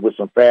fashion, with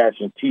some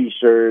fashion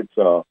T-shirts.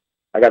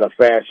 I got a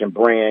fashion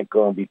brand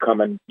going to be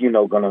coming,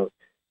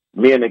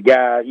 me and the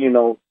guy,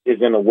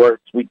 is in the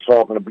works. We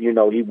talking,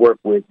 he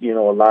worked with, a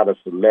lot of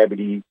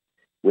celebrities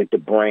with the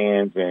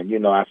brands.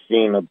 And, I've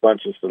seen a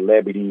bunch of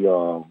celebrity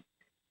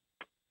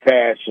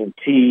fashion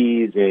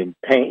tees and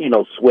paint,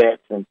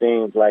 sweats and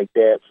things like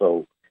that.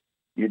 So,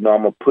 I'm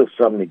going to put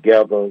something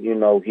together,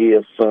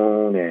 here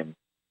soon. And,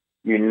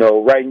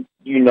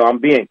 I'm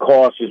being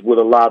cautious with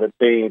a lot of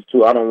things,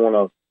 too. I don't want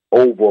to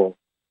overwhelm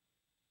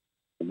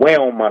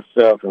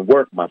myself and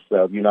work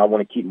myself. I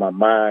want to keep my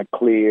mind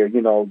clear.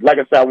 Like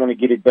I said, I want to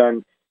get it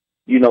done,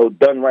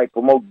 done right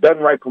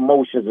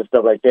promotions and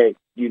stuff like that.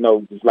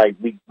 It's like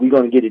we're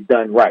going to get it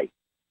done right.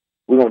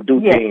 We're going to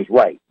do things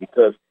right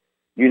because,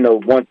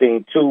 one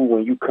thing, too,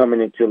 when you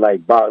coming into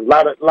like a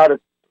lot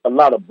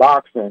of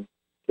boxing,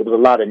 there was a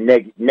lot of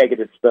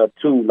negative stuff,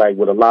 too, like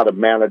with a lot of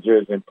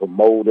managers and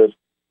promoters.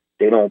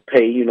 They don't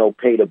pay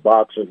the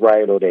boxers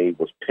right, or they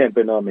was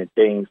pimping them and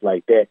things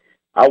like that.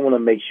 I want to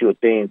make sure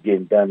things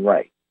getting done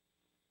right.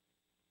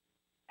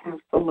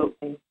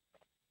 Absolutely.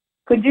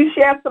 Could you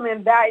share some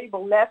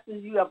invaluable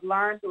lessons you have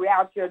learned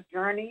throughout your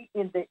journey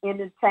in the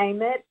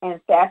entertainment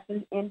and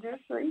fashion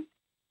industry?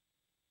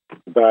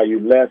 Value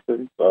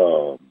lessons.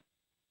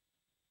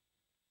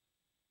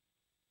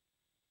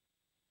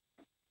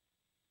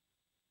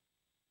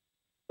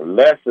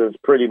 Lessons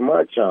pretty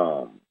much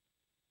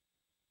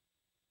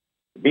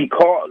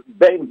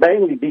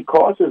mainly be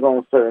cautious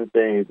on certain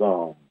things. A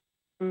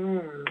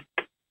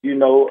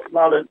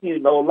lot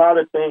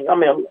of things. I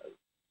mean,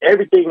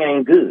 everything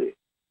ain't good.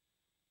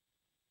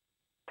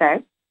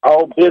 Okay.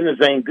 All business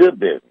ain't good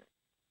business.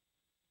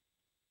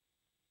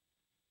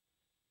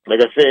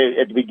 Like I said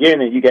at the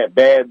beginning, you got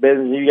bad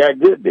business and you got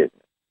good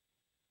business.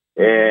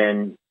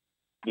 And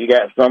you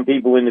got some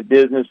people in the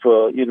business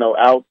for,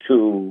 out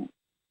to,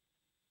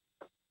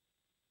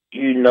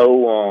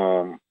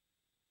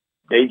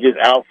 they just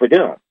out for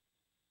them.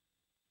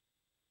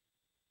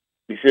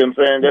 You see what I'm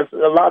saying? There's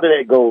a lot of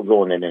that goes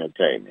on in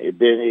entertainment.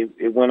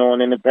 It went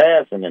on in the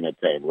past in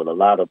entertainment with a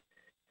lot of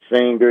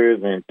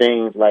singers and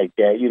things like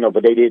that,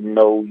 but they didn't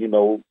know, in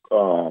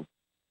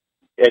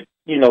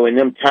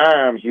them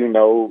times,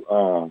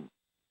 the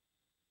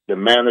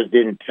managers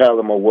didn't tell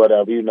them or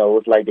whatever,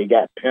 it's like they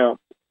got pimped.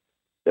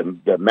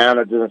 The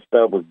managers and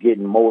stuff was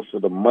getting most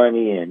of the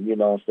money and,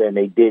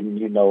 they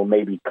didn't,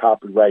 maybe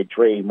copyright,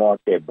 trademark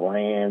their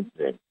brands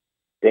and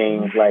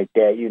things like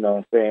that,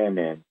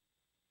 and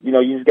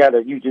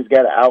you just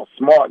gotta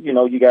outsmart,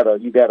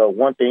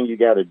 one thing you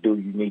gotta do,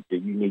 you need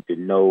to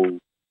know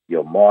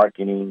your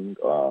marketing,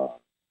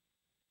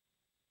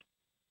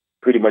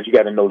 pretty much you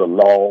gotta know the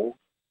law.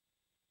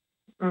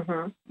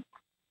 Mhm.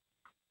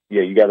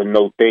 Yeah, you got to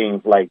know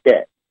things like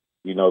that,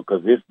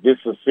 because this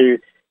is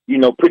serious.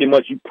 Pretty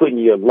much you putting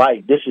your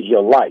life. This is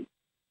your life.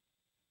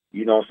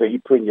 You know what I'm saying? You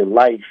putting your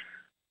life.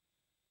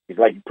 It's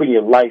like you putting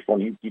your life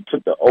on. You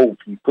took the oath.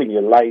 You putting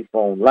your life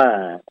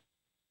online,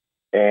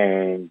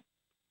 and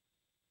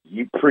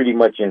you pretty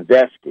much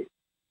invested.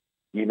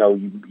 You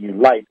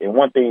life. And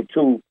one thing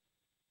too,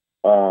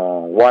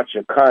 watch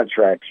your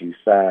contracts you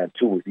sign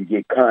too. If you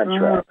get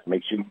contracts,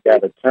 make sure you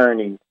got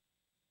attorney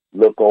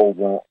look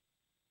over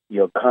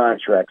your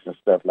contracts and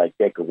stuff like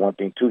that. Because one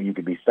thing too, you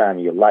could be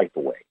signing your life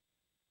away.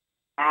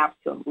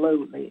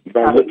 Absolutely. You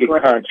don't look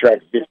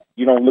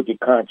at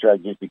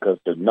contracts just because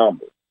they're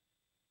numbers.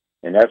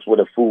 And that's what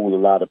fool a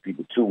lot of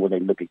people too when they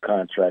look at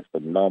contracts for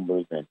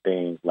numbers and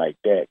things like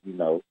that. You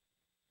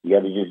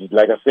got to just,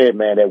 like I said,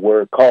 man, that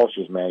word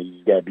cautious, man. You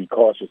just got to be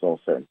cautious on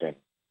certain things.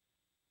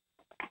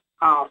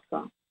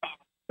 Awesome.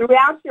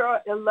 Throughout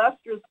your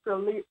illustrious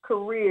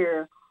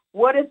career,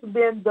 what has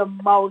been the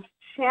most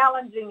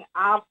challenging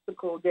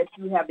obstacle that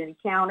you have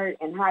encountered,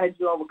 and how did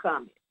you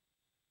overcome it?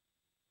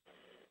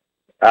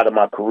 Out of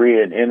my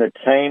career in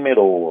entertainment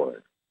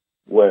or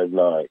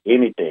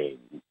anything?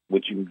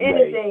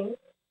 Anything.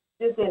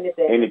 Just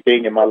anything.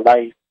 Anything in my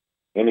life?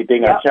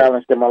 Anything I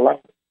challenged in my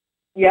life?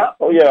 Yep.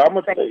 Oh, yeah, I'm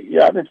going to say,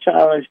 I done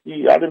challenged,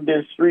 I done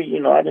been street,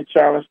 I done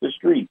challenged the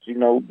streets,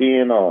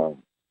 being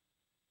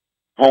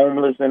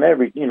homeless and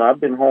everything. I've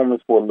been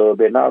homeless for a little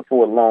bit, not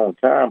for a long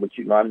time, but,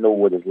 I know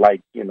what it's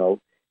like,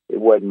 it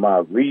wasn't my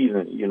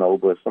reason,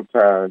 but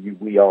sometimes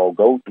we all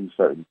go through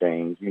certain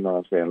things, you know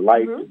what I'm saying?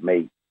 Life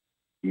makes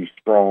you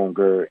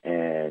stronger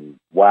and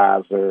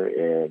wiser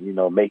and,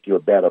 make you a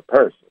better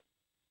person.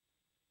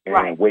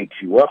 And wakes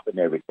you up and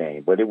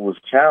everything. But it was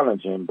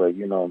challenging, but,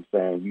 you know what I'm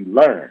saying, you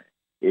learn.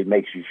 It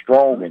makes you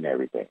strong and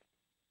everything.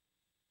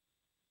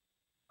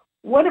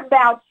 What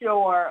about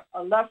your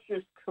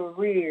illustrious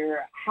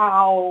career?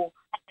 How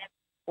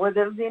were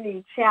there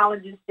any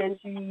challenges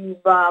that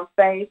you've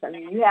faced? I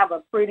mean, you have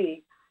a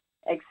pretty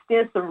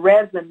extensive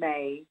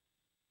resume.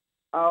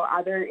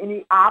 Are there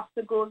any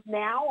obstacles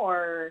now,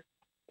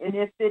 and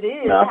if it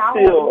is,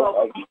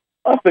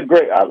 that's a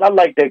great. I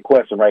like that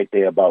question right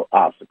there about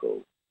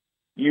obstacles.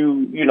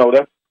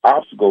 That's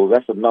obstacles.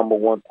 That's the number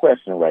one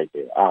question right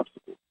there.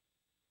 Obstacles.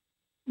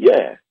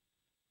 Yeah,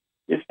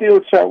 it's still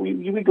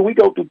we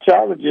go through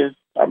challenges.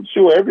 I'm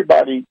sure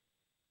everybody.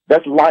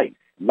 That's life.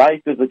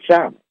 Life is a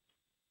challenge.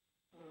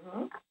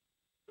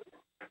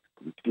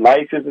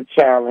 Life is a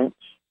challenge,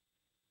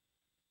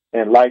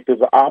 and life is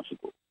an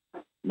obstacle.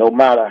 No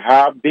matter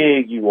how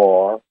big you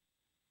are,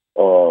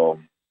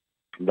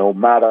 no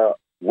matter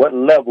what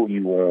level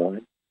you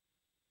on,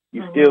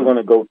 you're still going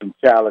to go through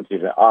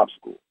challenges and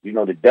obstacles.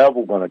 The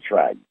devil going to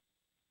try you.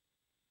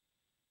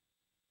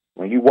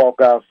 When you walk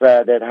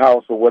outside that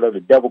house or whatever, the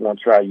devil going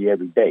to try you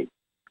every day.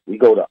 We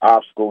go to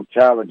obstacle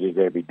challenges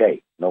every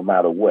day, no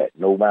matter what.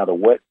 No matter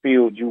what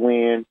field you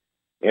in,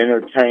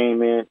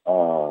 entertainment,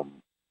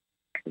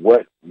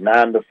 what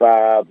 9 to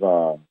 5,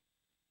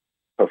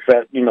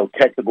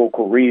 technical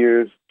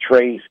careers,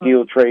 trades,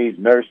 skill trades,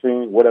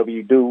 nursing, whatever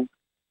you do,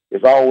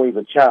 there's always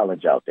a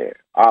challenge out there,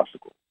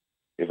 obstacle.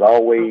 There's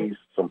always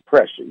some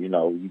pressure, you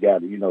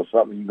got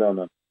something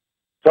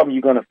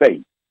you're gonna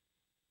face.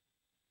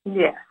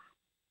 Yeah.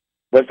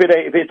 But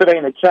if it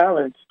ain't a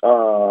challenge,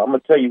 I'm gonna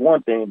tell you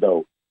one thing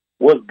though.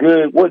 What's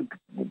good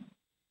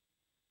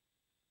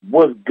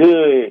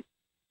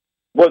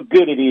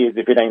it is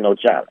if it ain't no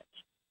challenge.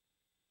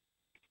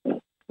 You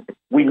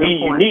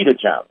need a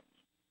challenge.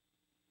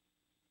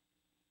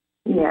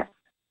 Yeah.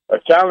 A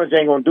challenge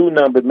ain't gonna do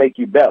nothing but make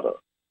you better.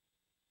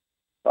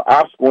 An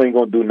obstacle ain't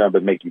gonna do nothing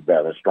but make you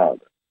better and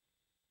stronger.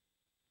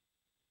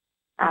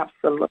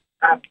 Absolutely.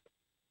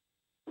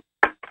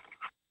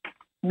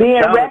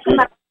 Being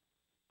recognized.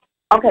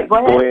 Okay, go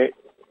ahead. Go ahead.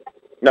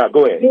 No,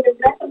 go ahead. Being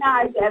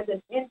recognized as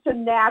an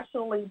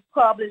internationally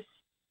published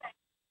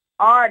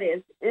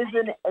artist is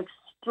an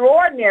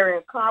extraordinary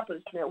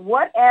accomplishment.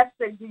 What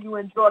aspect do you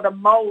enjoy the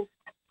most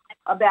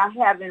about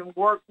having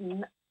worked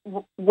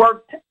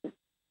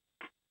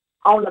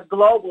on a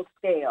global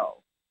scale?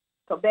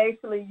 So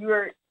basically,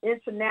 you're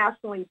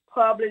internationally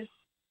published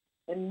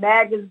in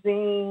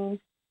magazines,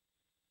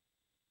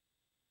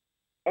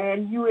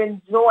 and you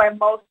enjoy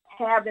most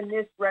having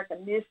this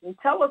recognition.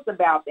 Tell us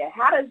about that.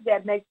 How does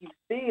that make you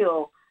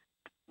feel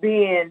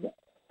being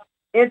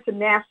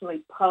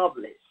internationally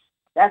published?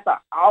 That's an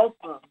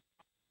awesome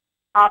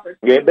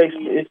opportunity. Yeah,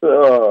 basically, it's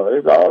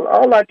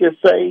all I can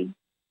say.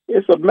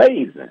 It's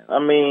amazing. I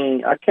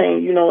mean, I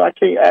can't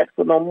ask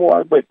for no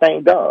more, but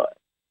thank God.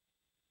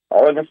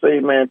 All I can say,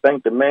 man,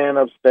 thank the man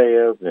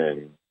upstairs,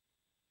 and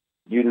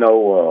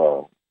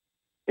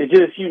it's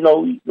just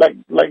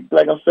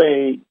like I'm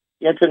saying,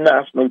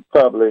 internationally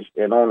published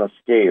and on a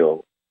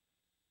scale.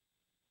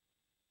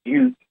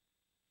 You're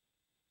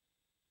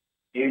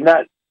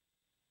not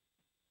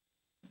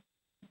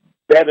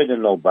better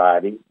than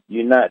nobody.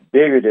 You're not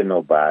bigger than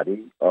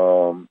nobody.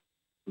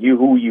 You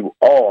who you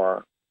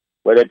are,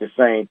 but at the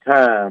same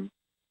time,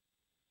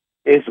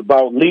 it's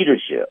about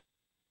leadership.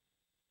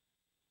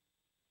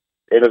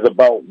 it is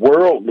about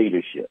world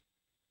leadership.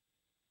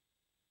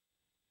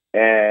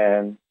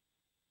 And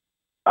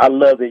I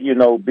love it,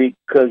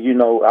 because,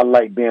 I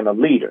like being a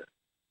leader.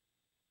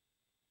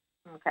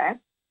 Okay.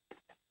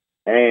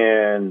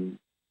 And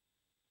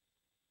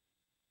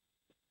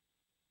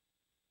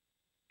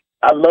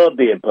I love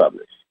being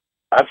published.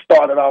 I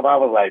started off, I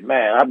was like,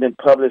 man, I've been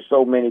published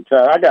so many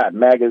times. I got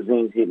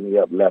magazines hitting me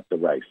up left or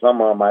right.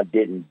 Some of them I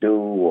didn't do,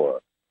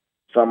 or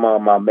some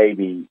of them I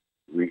maybe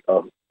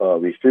refused.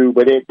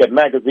 But the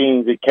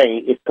magazines,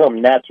 it's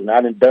come natural.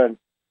 I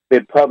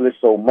been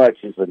published so much,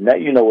 it's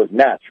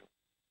natural.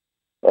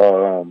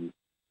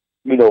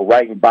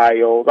 Writing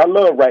bios. I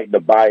love writing the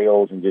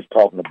bios and just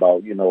talking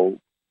about,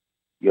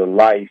 your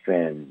life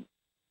and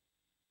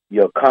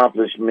your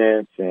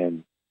accomplishments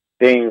and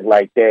things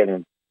like that,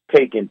 and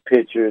taking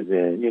pictures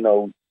and,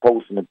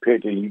 posting a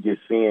picture, and you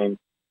just seeing,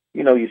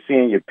 you're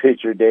seeing your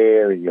picture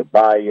there and your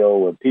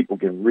bio, and people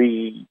can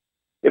read.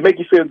 It makes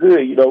you feel good,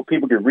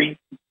 people can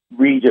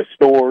read your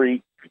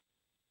story,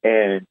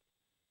 and,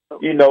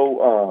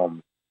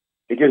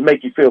 it just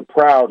makes you feel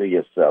proud of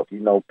yourself.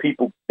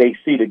 People, they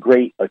see the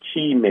great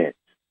achievements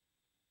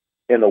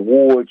and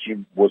awards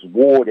you was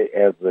awarded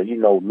as a,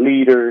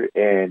 leader,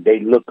 and they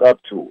look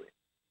up to it.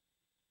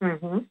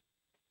 Mm-hmm.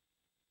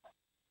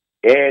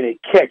 And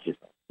it catches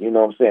them. You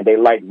know what I'm saying? They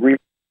like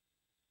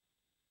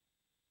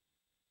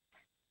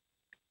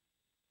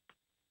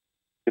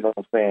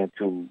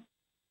to,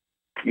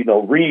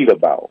 read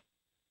about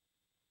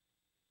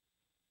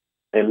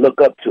and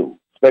look up to,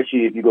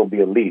 especially if you're going to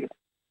be a leader.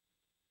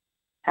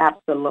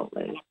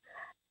 Absolutely.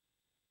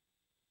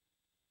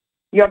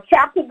 Your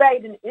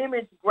captivating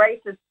image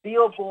graces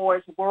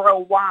billboards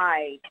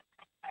worldwide.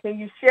 Can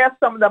you share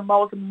some of the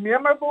most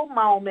memorable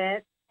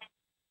moments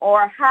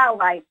or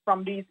highlights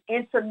from these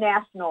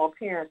international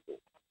appearances?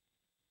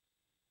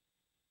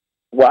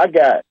 Well, I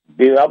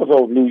was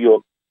on New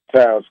York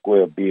Times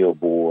Square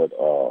billboard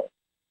a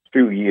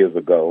few years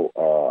ago.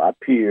 I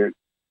appeared.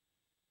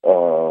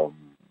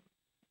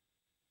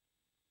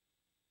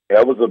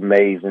 That was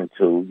amazing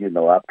too.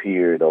 I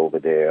appeared over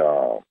there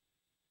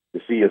to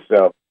see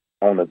yourself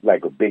on a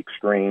big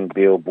screen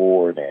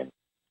billboard, and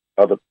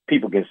other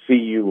people can see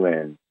you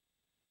and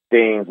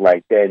things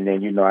like that. And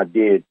then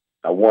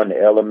I won the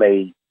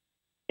LMA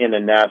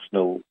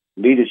International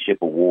Leadership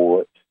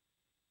Awards.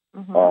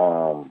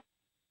 Mm-hmm.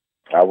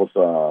 I was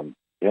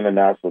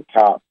international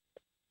top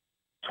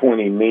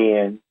 20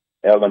 men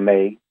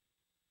LMA.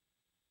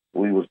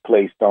 We was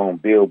placed on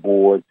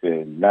billboards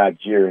in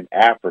Nigeria and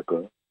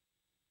Africa.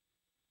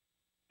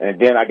 And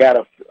then I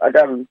got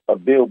a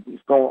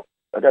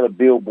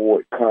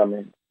billboard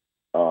coming.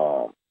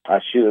 I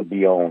should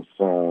be on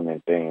soon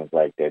and things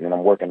like that. And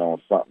I'm working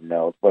on something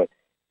else. But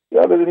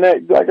other than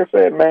that, like I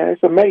said, man,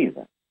 it's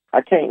amazing.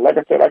 I can't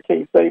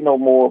say no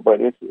more.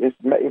 But it's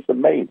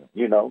amazing.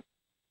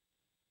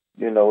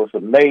 It's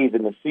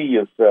amazing to see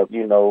yourself.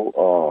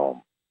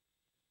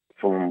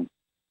 From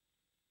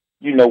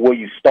where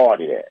you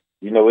started at.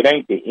 It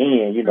ain't the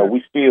end.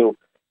 We still,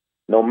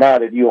 no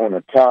matter if you're on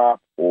the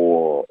top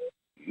or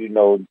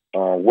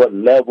what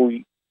level,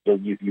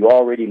 if you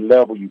already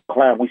level, you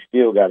climb, we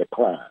still got to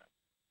climb.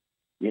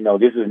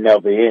 This is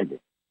never ending.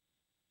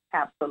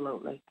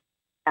 Absolutely.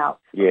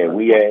 Yeah,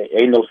 we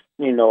ain't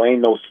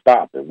no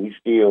stopping. We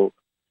still,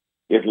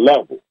 it's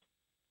level.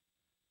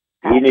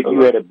 Even if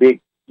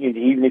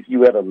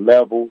you at a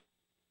level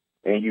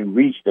and you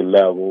reach the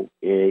level,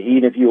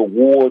 even if you're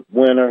award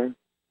winner,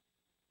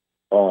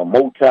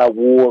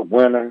 multi-award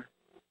winner,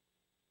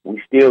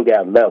 we still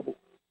got levels.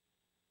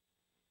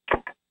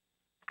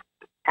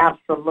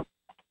 Absolutely.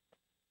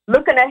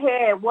 Looking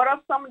ahead, what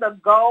are some of the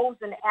goals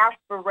and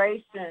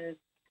aspirations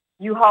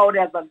you hold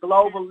as a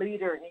global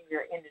leader in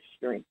your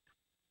industry?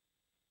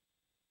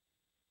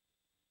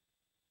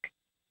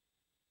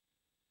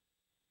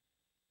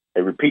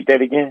 Hey, repeat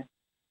that again.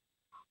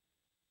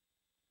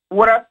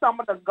 What are some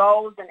of the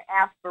goals and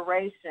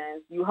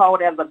aspirations you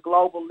hold as a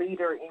global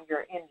leader in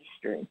your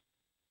industry?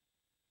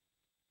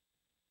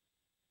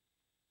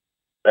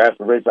 The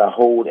aspirations I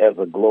hold as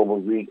a global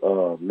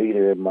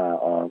leader in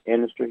my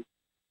industry.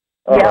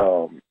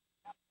 Yeah.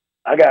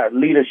 I got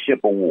leadership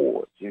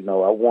awards. I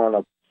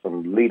won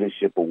some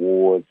leadership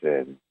awards,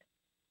 and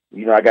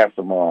I got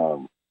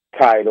some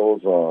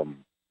titles.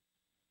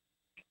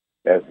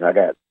 I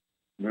got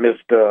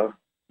Mr.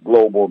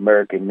 Global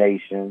American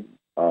Nation,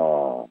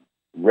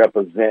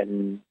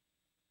 representing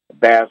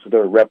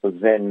ambassador,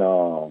 representing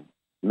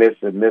Miss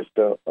and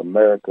Mr.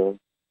 America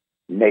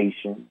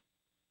Nation,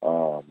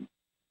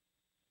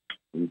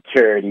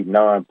 charity,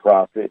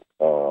 nonprofit.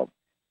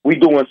 We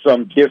doing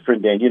something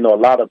different than a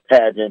lot of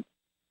pageants.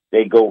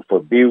 They go for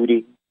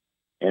beauty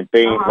and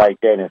things like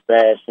that in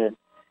fashion.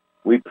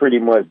 We pretty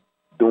much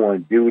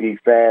doing beauty,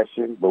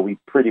 fashion, but we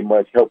pretty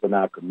much helping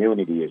our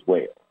community as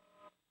well.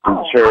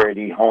 Do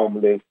charity,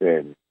 homeless,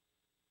 and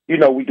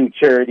we do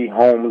charity,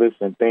 homeless,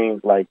 and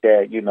things like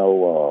that.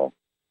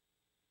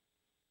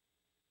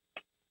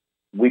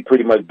 We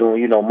pretty much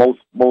doing most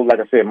like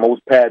I said,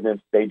 most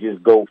pageants they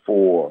just go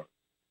for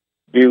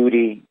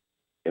beauty,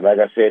 And like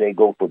I said, they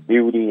go for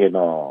beauty and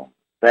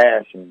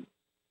fashion.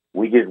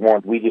 We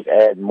just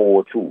add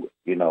more to it,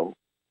 you know.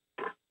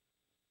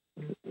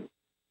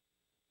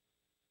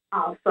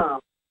 Awesome.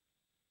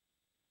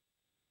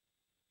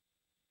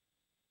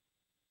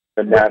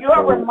 The With your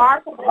natural.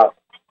 remarkable.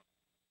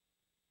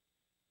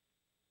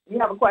 You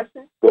have a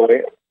question? Go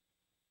ahead.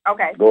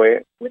 Okay. Go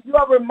ahead. With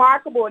your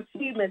remarkable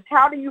achievements,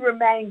 how do you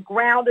remain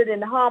grounded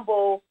and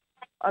humble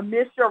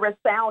amidst your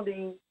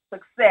resounding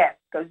success?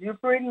 Because you're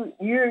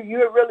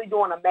really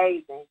doing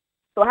amazing.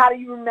 So how do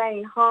you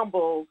remain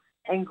humble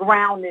and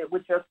grounded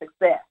with your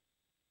success?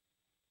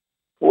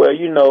 Well,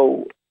 you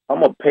know,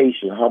 I'm a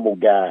patient, humble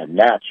guy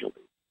naturally.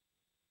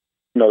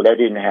 You know, that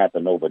didn't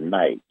happen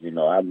overnight. You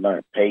know, I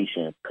learned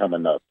patience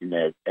coming up. You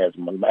know, as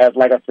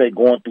like I said,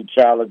 going through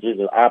challenges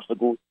and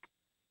obstacles.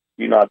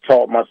 You know, I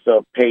taught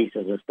myself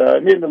patience and stuff.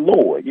 And then the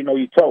Lord, you know,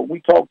 we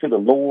talk to the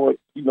Lord.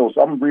 You know,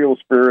 so I'm real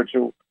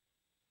spiritual,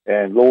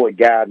 and Lord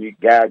guide you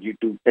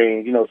through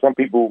things. You know, some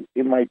people,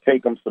 it might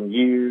take them some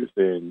years,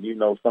 and you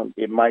know,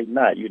 it might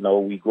not. You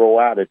know, we grow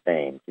out of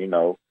things. You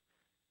know,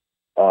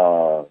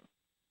 a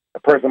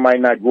person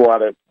might not grow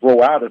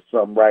out of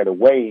something right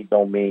away.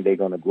 Don't mean they're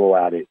going to grow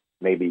out it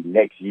maybe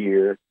next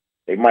year.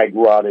 They might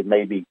grow out it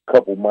maybe a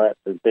couple months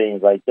and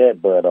things like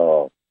that. But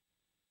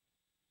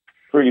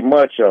pretty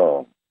much,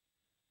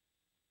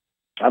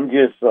 I'm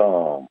just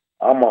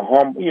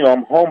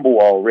I'm humble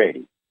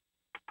already.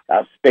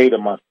 I stay to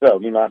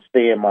myself. You know, I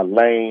stay in my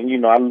lane. You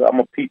know, I'm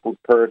a people's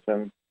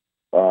person.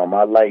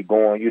 I like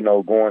going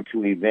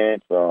to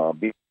events.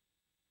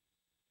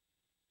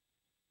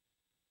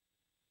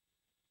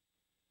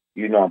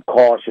 You know, I'm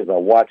cautious. I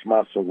watch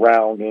my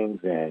surroundings,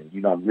 and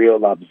you know, I'm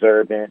real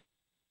observant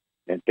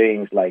and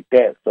things like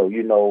that. So,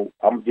 you know,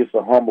 I'm just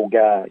a humble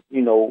guy.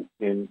 You know,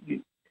 and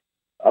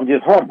I'm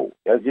just humble.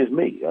 That's just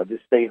me. I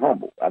just stay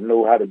humble. I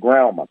know how to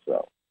ground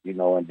myself. You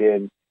know, and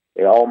then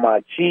all my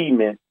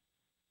achievements.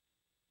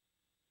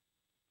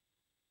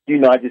 You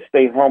know, I just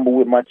stay humble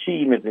with my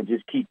achievements and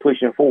just keep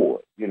pushing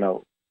forward. You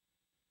know,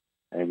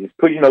 and just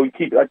put. You know,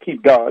 I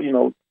keep God. You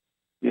know,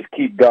 just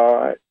keep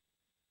God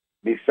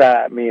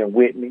beside me and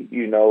with me,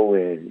 you know,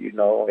 and you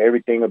know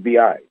everything will be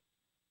all right.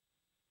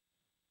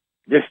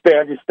 I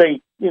just stay,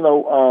 you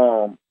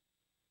know,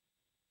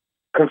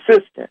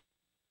 consistent.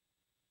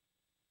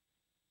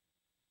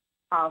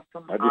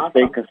 Awesome. I just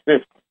stay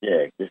consistent.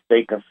 Yeah, just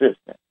stay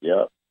consistent.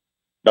 Yeah,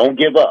 don't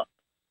give up,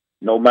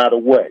 no matter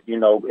what. You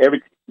know,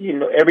 everything.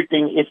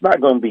 It's not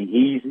going to be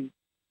easy,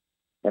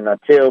 and I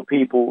tell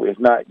people it's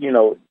not. You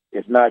know,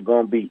 it's not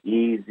going to be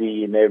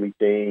easy and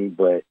everything,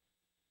 but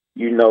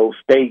you know,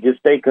 just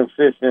stay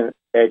consistent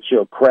at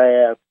your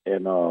craft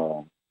and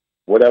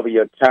whatever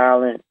your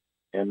talent,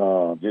 and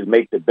just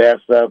make the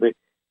best of it.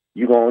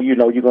 You're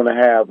gonna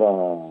have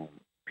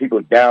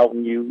people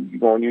doubting you. You're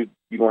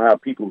gonna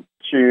have people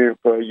cheering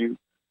for you,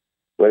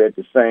 but at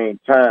the same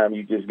time,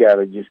 you just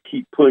gotta just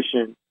keep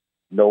pushing,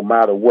 no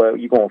matter what.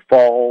 You're gonna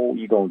fall.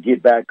 You're gonna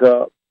get back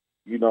up.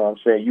 You know what I'm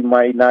saying? You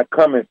might not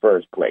come in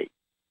first place.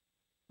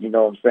 You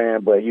know what I'm saying?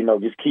 But you know,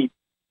 just keep.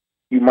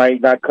 You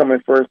might not come in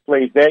first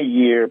place that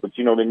year, but,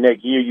 you know, the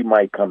next year you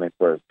might come in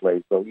first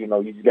place. So, you know,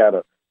 you just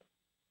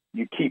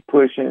you keep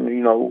pushing,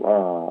 you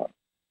know,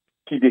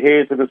 keep your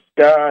head to the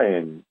sky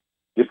and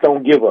just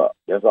don't give up.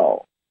 That's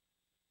all.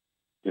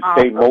 Just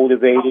stay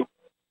motivated.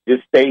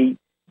 Just stay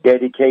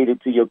dedicated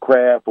to your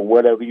craft or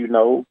whatever you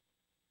know,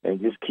 and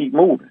just keep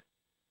moving.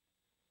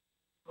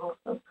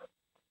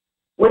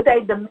 With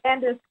a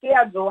demanding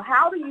schedule,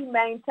 how do you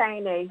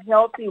maintain a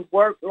healthy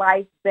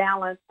work-life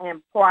balance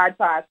and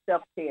prioritize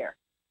self-care?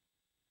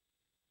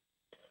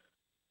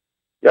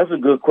 That's a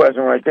good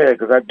question right there,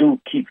 because I do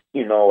keep,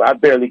 you know, I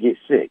barely get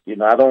sick. You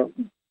know, I don't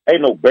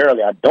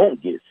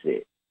get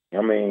sick.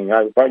 I mean,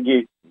 if I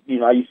get, you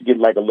know, I used to get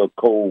like a little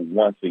cold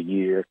once a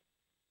year,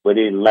 but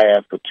it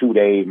lasts for 2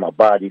 days. My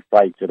body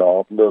fights it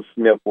off, little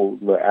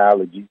sniffles, little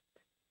allergies.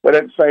 But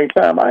at the same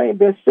time, I ain't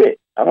been sick.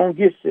 I don't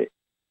get sick.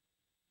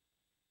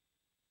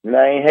 And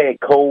I ain't had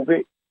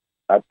COVID.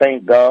 I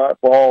thank God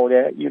for all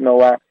that. You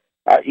know, I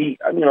eat,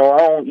 you know,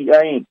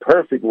 I ain't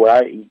perfect where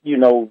I eat, you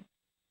know.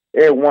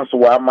 Every once in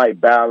a while, I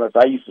might balance.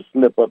 I used to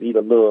slip up, eat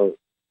a little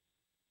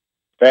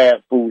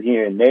fast food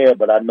here and there,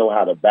 but I know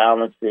how to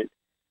balance it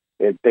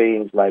and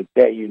things like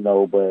that, you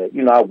know. But,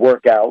 you know, I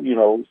work out, you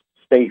know,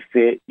 stay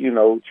fit, you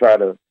know, try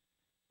to,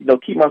 you know,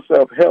 keep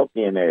myself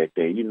healthy and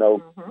everything, you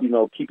know,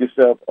 keep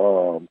yourself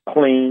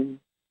clean,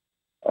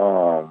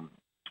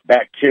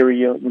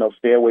 bacteria, you know,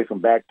 stay away from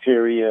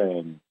bacteria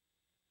and,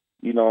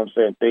 you know what I'm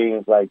saying,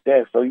 things like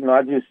that. So, you know,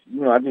 I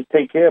just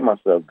take care of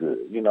myself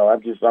good. You know,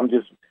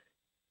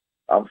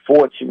 I'm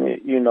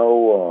fortunate, you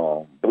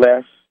know,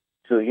 blessed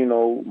to, you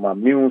know, my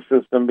immune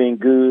system being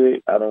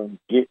good. I don't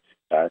get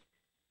sick,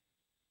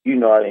 you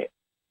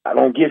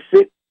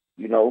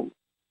know.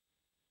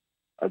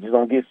 I just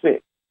don't get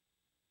sick.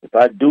 If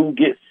I do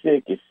get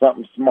sick, it's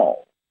something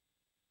small.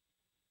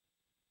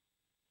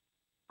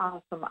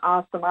 Awesome.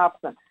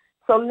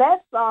 So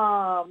let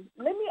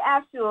me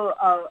ask you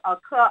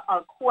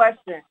a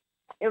question.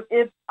 Let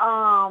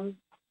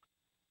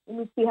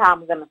me see how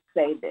I'm going to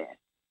say this.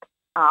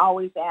 I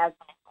always ask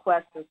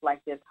questions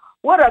like this.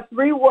 What are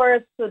 3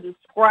 words to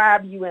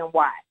describe you and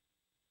why?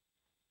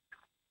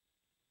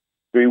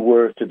 3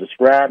 words to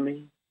describe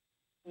me?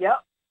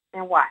 Yep,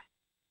 and why?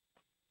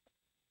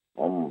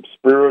 I'm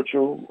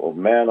spiritual, a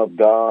man of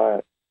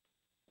God,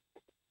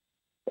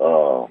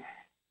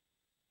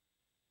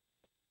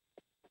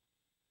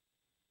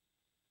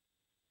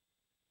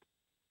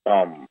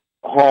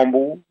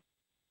 humble,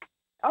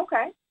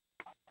 Okay.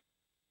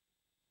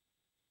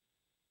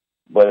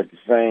 but at the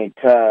same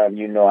time,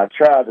 I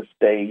try to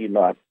stay,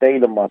 I stay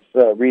to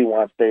myself. Reason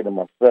why I stay to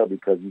myself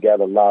because you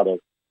got a lot of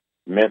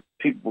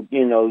people,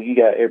 you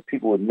got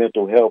people with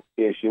mental health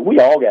issues. We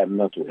all got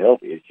mental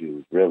health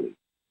issues, really.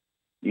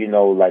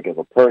 Like if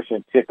a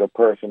person took a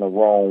person the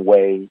wrong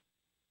way,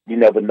 you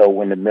never know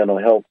when the mental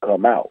health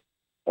come out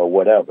or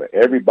whatever.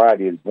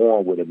 Everybody is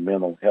born with a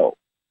mental health,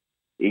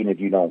 even if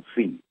you don't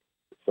see it.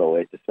 So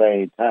at the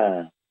same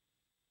time,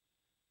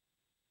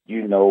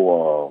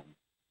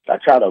 I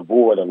try to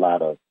avoid a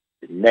lot of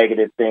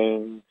negative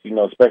things,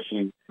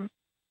 especially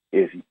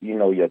if,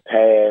 your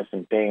past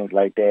and things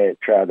like that.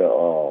 Try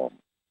to,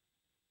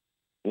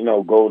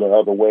 go the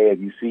other way if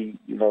you see,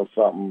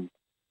 something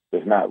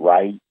that's not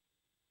right,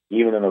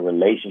 even in a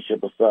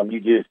relationship or something.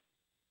 You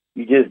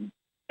just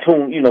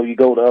tune, you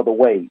go the other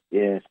way.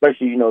 And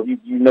especially, you're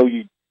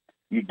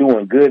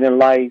doing good in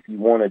life, you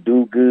want to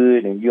do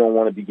good, and you don't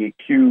want to be get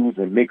accused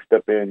and mixed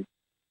up in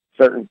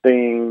certain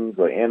things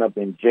or end up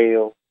in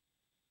jail.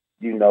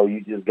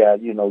 You just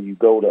got, you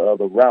go the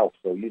other route.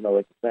 So, at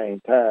the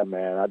same time,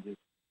 man,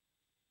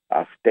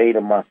 I stay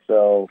to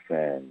myself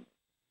and,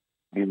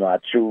 I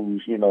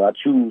choose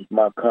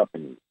my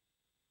company,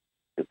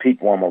 the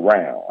people I'm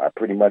around. I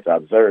pretty much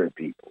observe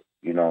people,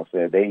 what I'm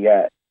saying? They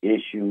got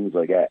issues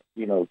or got,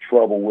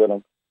 trouble with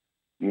them,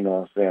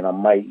 what I'm saying? I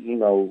might,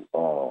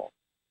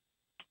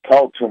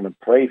 talk to them and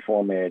pray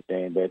for them and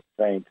everything, but at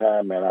the same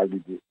time,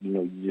 man,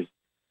 you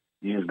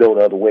just go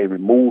the other way,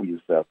 remove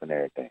yourself and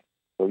everything.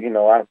 So,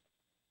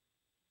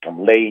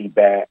 I'm laid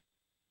back.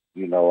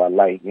 I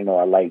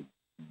like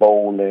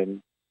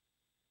bowling.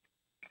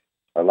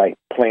 I like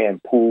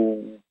playing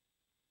pool.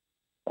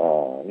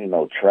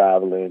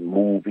 Traveling,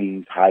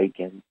 movies,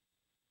 hiking.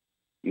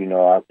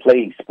 I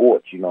played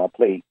sports. I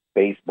played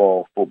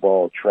baseball,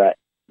 football, track.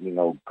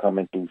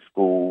 Coming through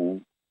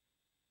school.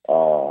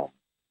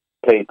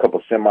 Played a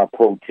couple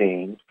semi-pro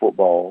teams,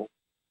 football,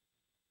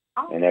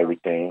 and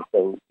everything.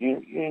 So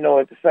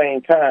at the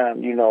same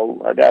time,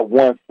 I got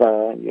one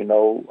son.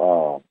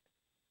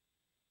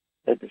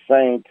 At the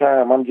same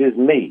time, I'm just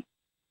me.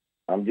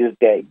 I'm just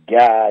that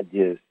guy,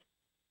 just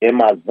in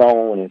my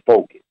zone and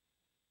focus.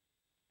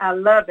 I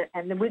love it.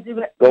 And then we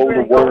do go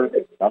to work.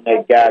 I'm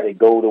that guy that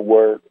go to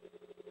work,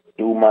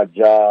 do my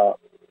job,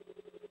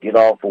 get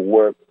off of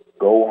work,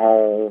 go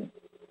home,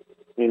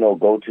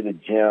 go to the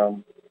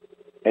gym,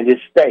 and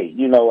just stay.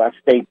 I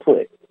stay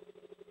put.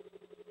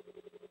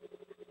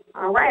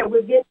 All right,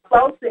 we're getting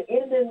close to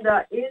ending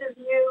the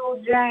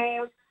interview,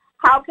 James.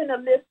 How can the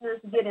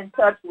listeners get in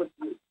touch with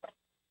you?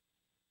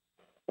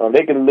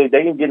 They can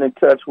get in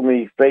touch with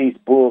me,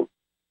 Facebook,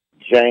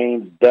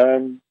 James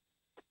Dunn,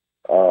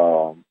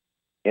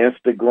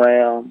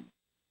 Instagram,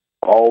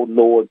 all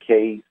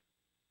lowercase,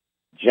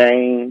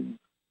 James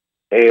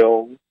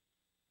L.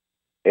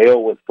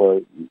 L was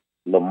for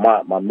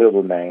Lamont, my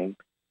middle name.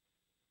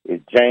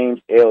 It's James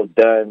L.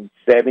 Dunn,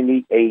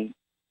 78,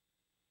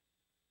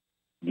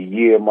 the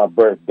year of my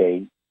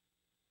birthday.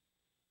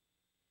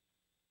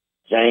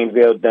 James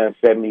L. Dunn,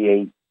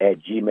 78 at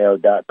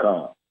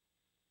gmail.com.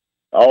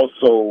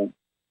 Also,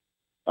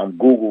 I'm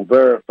Google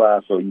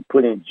verified, so you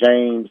put in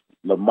James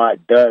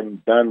Lamont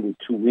Dunn, Dunn with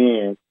 2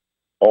 N's,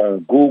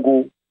 on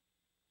Google.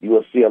 You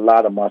will see a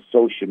lot of my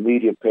social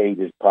media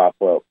pages pop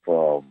up,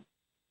 from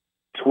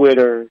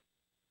Twitter,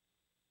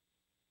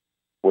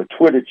 where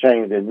Twitter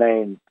changed their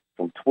name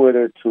from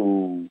Twitter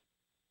to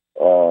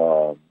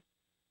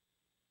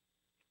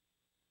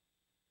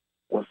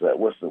what's that?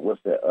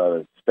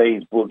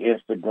 Facebook,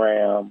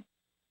 Instagram,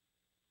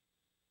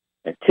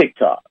 and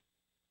TikTok.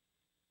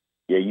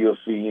 Yeah, you'll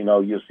see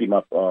you'll see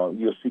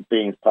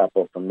things pop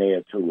up from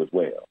there too as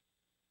well.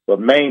 But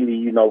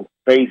mainly,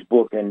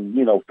 Facebook and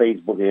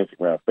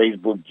Instagram.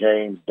 Facebook,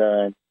 James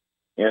Dunn.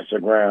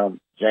 Instagram,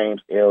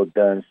 James L.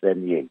 Dunn,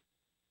 78.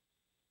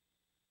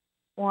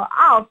 Well,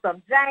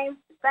 awesome. James,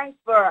 thanks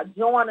for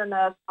joining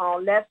us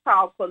on Let's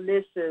Talk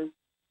Corelicious,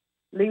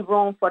 Leave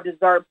Room for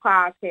Dessert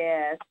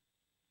podcast.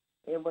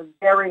 It was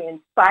very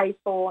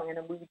insightful,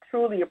 and we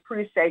truly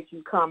appreciate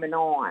you coming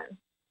on.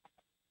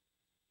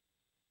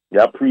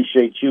 Yeah, I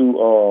appreciate you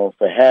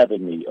for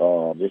having me.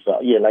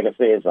 Like I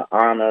said, it's an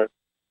honor,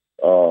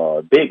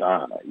 big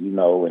honor,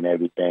 and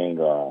everything.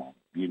 For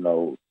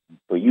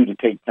you to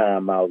take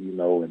time out, and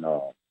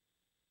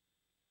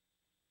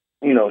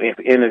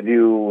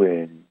interview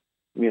and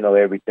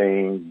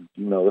everything.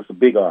 It's a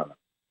big honor.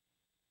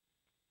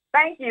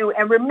 Thank you,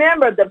 and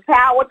remember the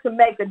power to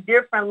make a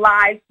different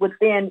life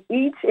within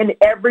each and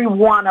every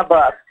one of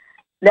us.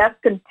 Let's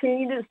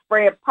continue to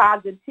spread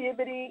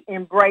positivity,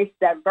 embrace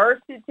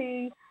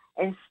diversity,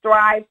 and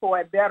strive for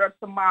a better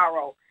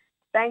tomorrow.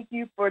 Thank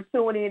you for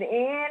tuning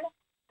in.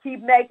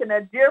 Keep making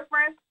a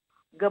difference.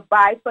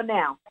 Goodbye for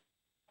now.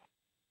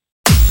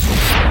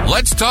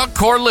 Let's Talk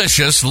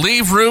Corelicious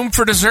Leave Room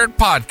for Dessert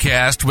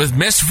podcast with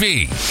Miss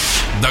V.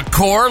 The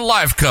Core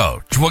Life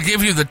Coach will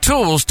give you the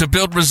tools to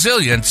build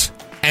resilience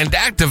and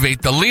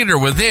activate the leader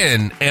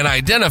within and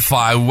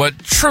identify what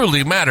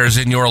truly matters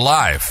in your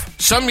life.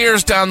 Some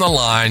years down the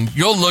line,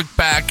 you'll look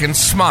back and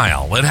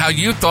smile at how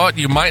you thought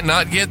you might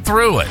not get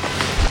through it.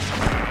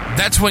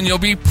 That's when you'll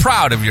be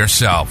proud of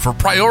yourself for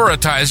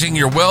prioritizing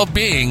your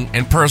well-being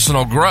and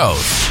personal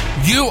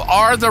growth. You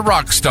are the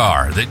rock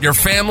star that your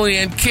family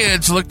and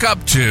kids look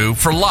up to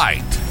for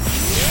light.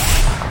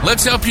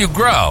 Let's help you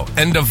grow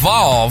and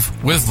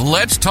evolve with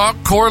Let's Talk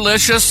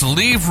Corelicious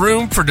Leave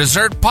Room for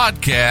Dessert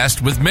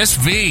podcast with Miss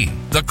V,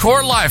 the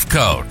Core Life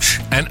Coach,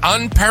 an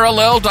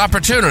unparalleled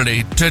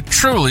opportunity to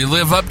truly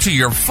live up to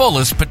your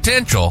fullest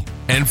potential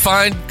and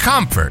find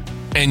comfort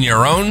in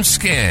your own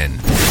skin.